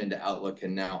drop into Outlook,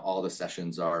 and now all the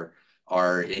sessions are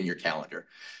in your calendar.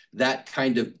 That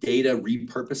kind of data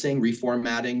repurposing,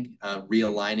 reformatting,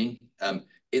 realigning,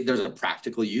 there's a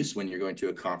practical use when you're going to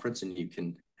a conference and you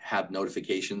can have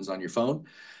notifications on your phone,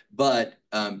 but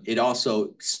it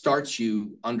also starts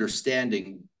you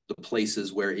understanding the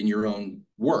places where in your own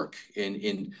work,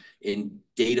 in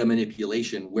data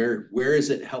manipulation, where is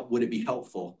it would it be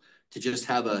helpful to just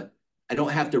have I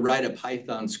don't have to write a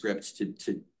Python script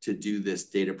to do this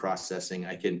data processing.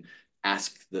 I can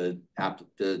ask the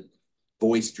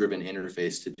voice-driven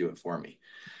interface to do it for me.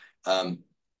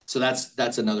 So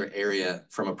that's another area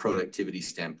from a productivity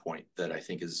standpoint that I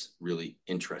think is really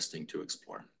interesting to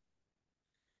explore.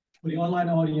 For the online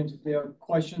audience, if they have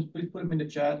questions, please put them in the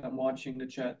chat. I'm watching the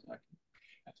chat.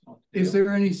 Is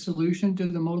there any solution to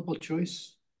the multiple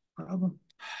choice problem?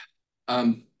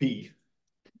 B.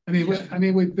 I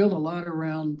mean, we've built a lot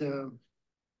around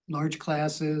large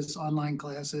classes, online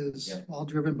classes, all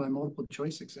driven by multiple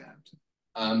choice exams.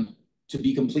 To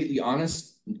be completely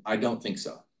honest, I don't think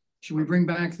so. Should we bring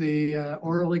back the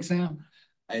oral exam?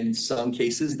 In some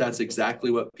cases, that's exactly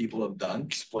what people have done.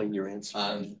 Explain your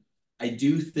answer. I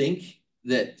do think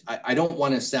that I don't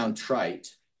want to sound trite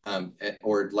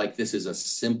or like this is a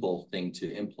simple thing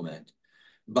to implement,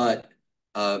 but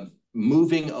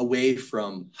moving away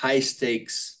from high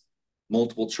stakes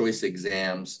multiple choice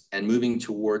exams and moving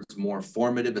towards more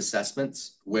formative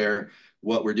assessments where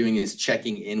what we're doing is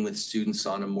checking in with students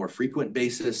on a more frequent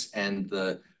basis and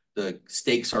the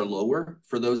stakes are lower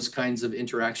for those kinds of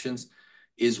interactions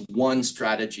is one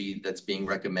strategy that's being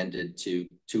recommended to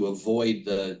avoid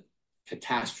the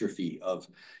catastrophe of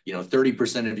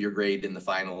 30% of your grade in the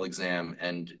final exam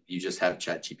and you just have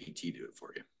ChatGPT do it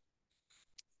for you.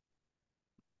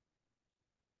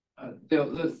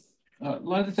 Dale, a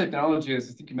lot of the technology, as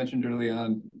I think you mentioned early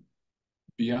on,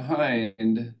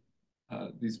 behind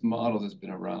these models has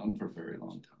been around for a very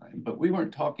long time, but we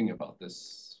weren't talking about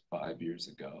this 5 years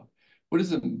ago. What is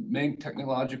the main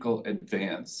technological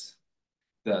advance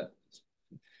that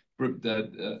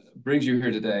brings you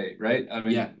here today, right? I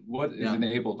mean, what is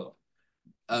enabled?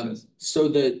 So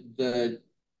the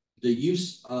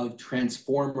use of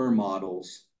transformer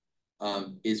models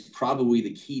is probably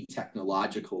the key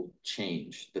technological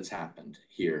change that's happened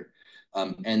here,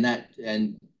 and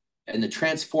the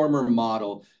transformer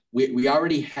model. We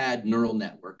already had neural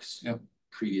networks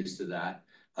previous to that,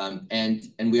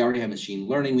 and we already have machine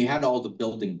learning. We had all the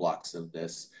building blocks of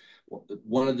this.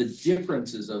 One of the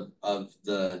differences of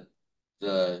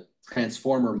the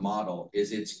transformer model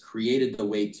is it's created the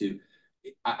way to,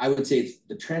 I would say it's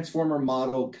the transformer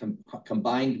model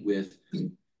combined with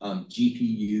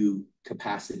GPU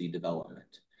capacity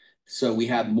development. So we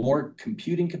have more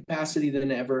computing capacity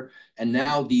than ever, and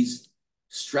now these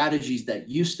strategies that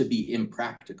used to be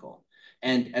impractical,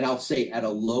 and I'll say at a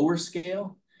lower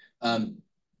scale,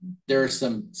 there are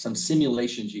some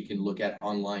simulations you can look at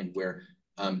online where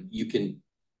you can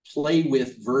play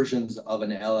with versions of an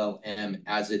LLM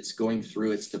as it's going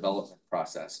through its development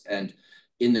process. And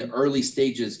in the early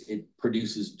stages, it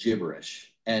produces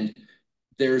gibberish. And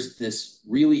there's this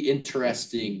really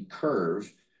interesting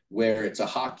curve where it's a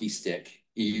hockey stick.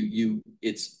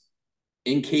 It's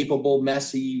incapable,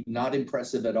 messy, not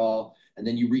impressive at all. And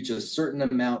then you reach a certain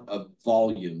amount of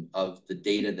volume of the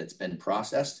data that's been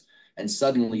processed. And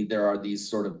suddenly there are these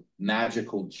sort of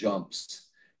magical jumps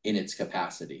in its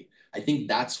capacity. I think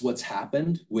that's what's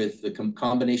happened with the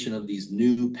combination of these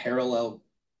new parallel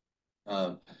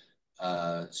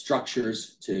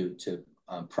structures to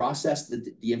process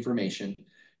the information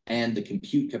and the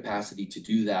compute capacity to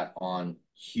do that on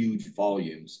huge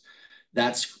volumes.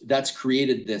 That's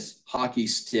created this hockey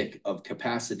stick of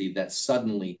capacity that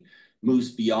suddenly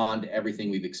moves beyond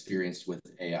everything we've experienced with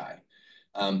AI.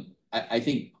 I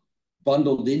think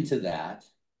bundled into that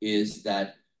is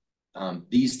that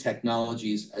these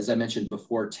technologies, as I mentioned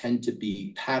before, tend to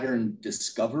be pattern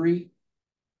discovery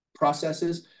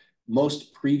processes.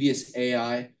 Most previous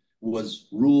AI was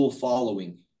rule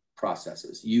following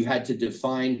processes. You had to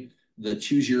define the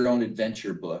choose your own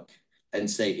adventure book and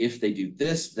say, if they do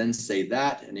this, then say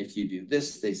that. And if you do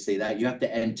this, they say that. You have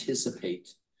to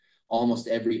anticipate almost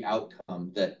every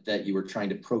outcome that you were trying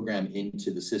to program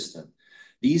into the system.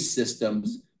 These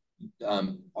systems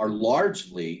are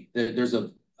largely, there's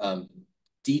a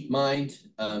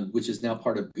DeepMind, which is now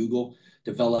part of Google,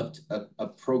 developed a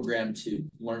program to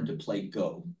learn to play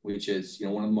Go, which is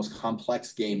one of the most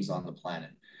complex games on the planet.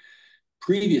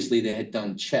 Previously, they had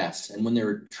done chess, and when they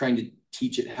were trying to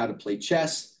teach it how to play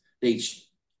chess, they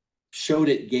showed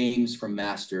it games from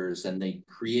masters, and they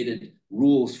created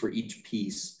rules for each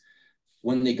piece.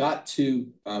 When they got to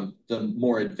the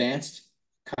more advanced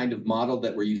kind of model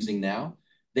that we're using now,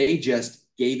 they just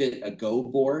gave it a Go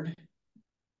board,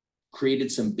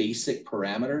 created some basic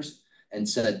parameters, and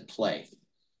said play.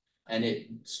 And it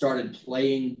started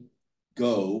playing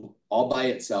Go all by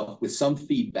itself with some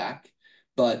feedback,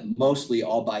 but mostly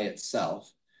all by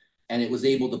itself. And it was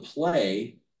able to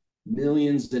play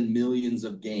millions and millions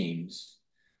of games,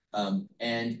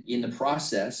 and in the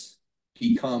process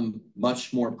become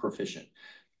much more proficient.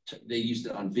 They used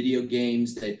it on video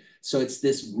games. So it's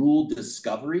this rule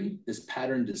discovery, this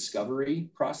pattern discovery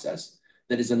process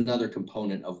that is another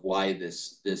component of why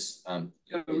this to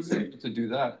do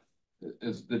that.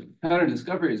 Is the pattern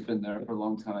discovery has been there for a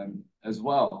long time as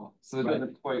well. So it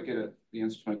doesn't quite get the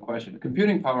answer to my question.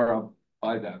 Computing power, I'll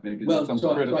buy that. Maybe well,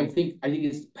 so I think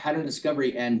it's pattern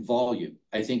discovery and volume.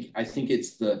 I think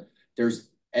it's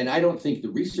and I don't think the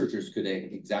researchers could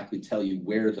exactly tell you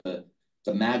where the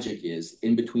magic is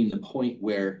in between the point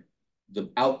where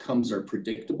the outcomes are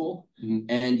predictable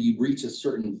and you reach a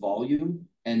certain volume,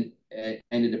 and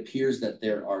it appears that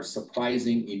there are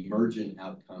surprising emergent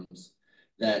outcomes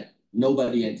that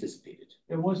nobody anticipated.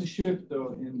 There was a shift,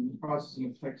 though, in processing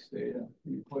of text data.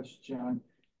 Your question,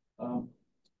 John.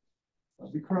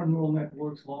 Recurrent neural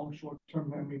networks, long, short-term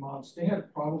memory models, they had a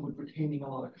problem with retaining a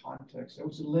lot of context. There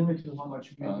was a limit to how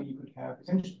much memory you could have,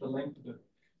 essentially the length of the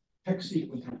text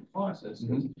sequence you could process.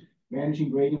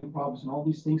 Managing gradient problems and all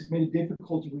these things made it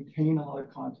difficult to retain a lot of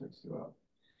context throughout.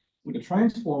 With the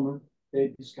transformer,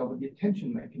 they discovered the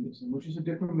attention mechanism, which is a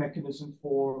different mechanism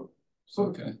for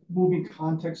sort of moving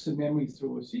context and memory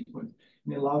through a sequence.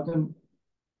 And it allowed them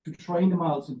to train the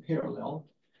models in parallel,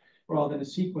 rather than a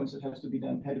sequence that had to be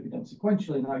done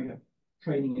sequentially. Now you have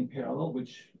training in parallel,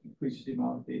 which increases the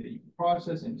amount of data you can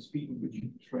process and the speed with which you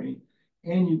can train,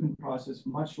 and you can process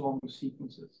much longer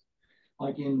sequences.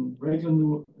 Like in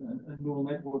regular neural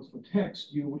networks for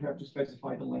text, you would have to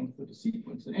specify the length of the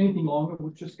sequence, and anything longer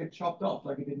would just get chopped off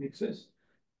like it didn't exist.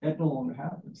 That no longer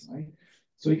happens, right?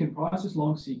 So you can process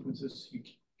long sequences, you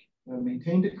can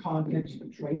maintain the context, you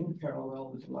can train in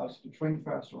parallel. This allows you to train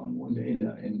faster on more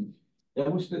data, and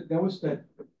that was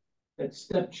that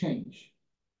step change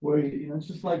where, it's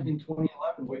just like in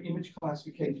 2011 where image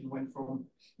classification went from,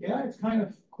 it's kind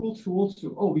of cool tools to,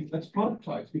 let's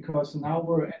prototype, because now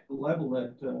we're at the level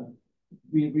that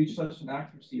we reach such an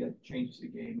accuracy that changes the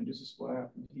game, and this is what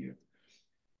happened here.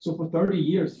 So for 30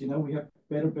 years, we have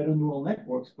better neural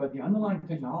networks, but the underlying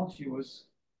technology was,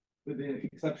 with the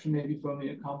exception maybe from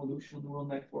the convolutional neural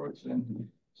networks and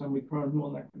some recurrent neural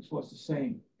networks, was the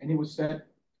same. And it was that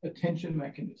attention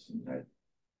mechanism that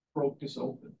broke this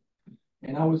open.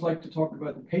 And I always like to talk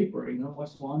about the paper,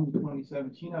 what's one in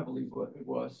 2017, I believe what it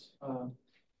was,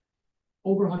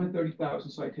 over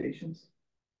 130,000 citations,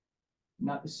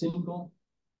 not a single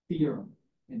theorem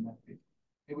in that paper.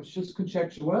 It was just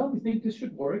conjecture. Well, we think this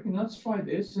should work, and let's try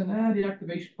this, and the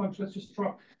activation function,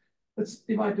 let's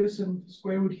divide this and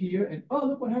square root here, and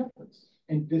look what happens.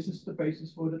 And this is the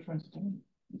basis for the transformer.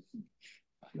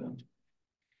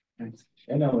 And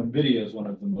now NVIDIA is one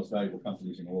of the most valuable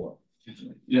companies in the world.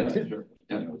 Sure.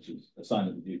 Which is a sign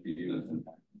of the GPU.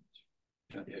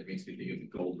 It makes me think of the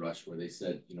gold rush where they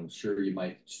said, sure, you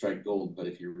might strike gold, but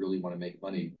if you really want to make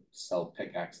money, sell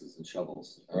pickaxes and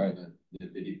shovels. Right.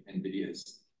 NVIDIA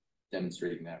is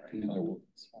demonstrating that right now.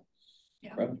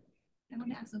 Yeah. I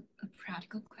want to ask a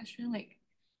practical question. Like,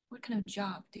 what kind of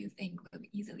job do you think will be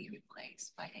easily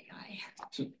replaced by AI?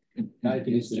 I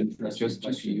think it's an interesting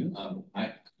question.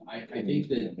 I think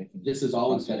that this has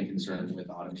always been a concern with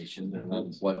automation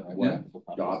and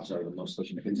what jobs are the most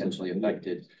potentially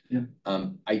affected.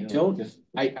 I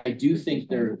do think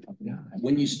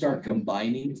when you start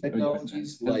combining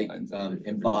technologies like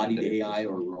embodied AI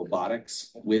or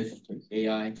robotics with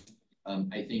AI,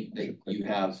 I think that you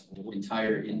have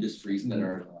entire industries that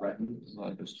are threatened.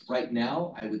 Right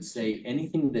now, I would say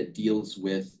anything that deals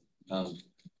with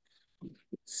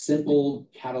simple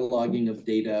cataloging of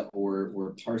data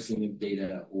or parsing of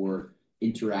data or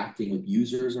interacting with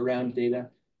users around data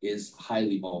is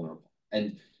highly vulnerable.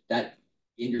 And that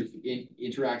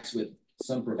interacts with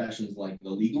some professions like the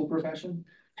legal profession.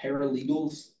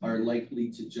 Paralegals are likely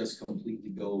to just completely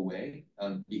go away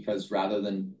because rather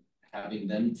than having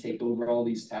them take over all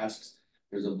these tasks,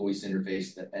 there's a voice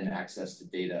interface and access to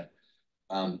data.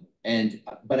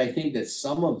 But I think that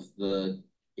some of the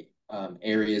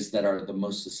areas that are the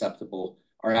most susceptible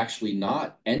are actually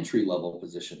not entry-level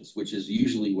positions, which is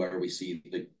usually where we see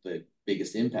the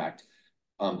biggest impact.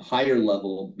 Higher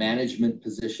level management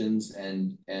positions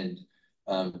and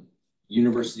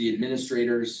university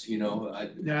administrators, you know,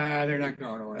 Nah, they're not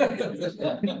going away.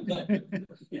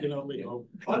 You can only hope.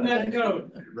 On that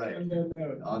note. Right. On that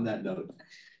note. On that note.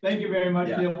 Thank you very much.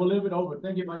 Yeah. Yeah, we'll leave it over.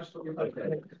 Thank you much for your.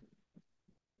 Okay.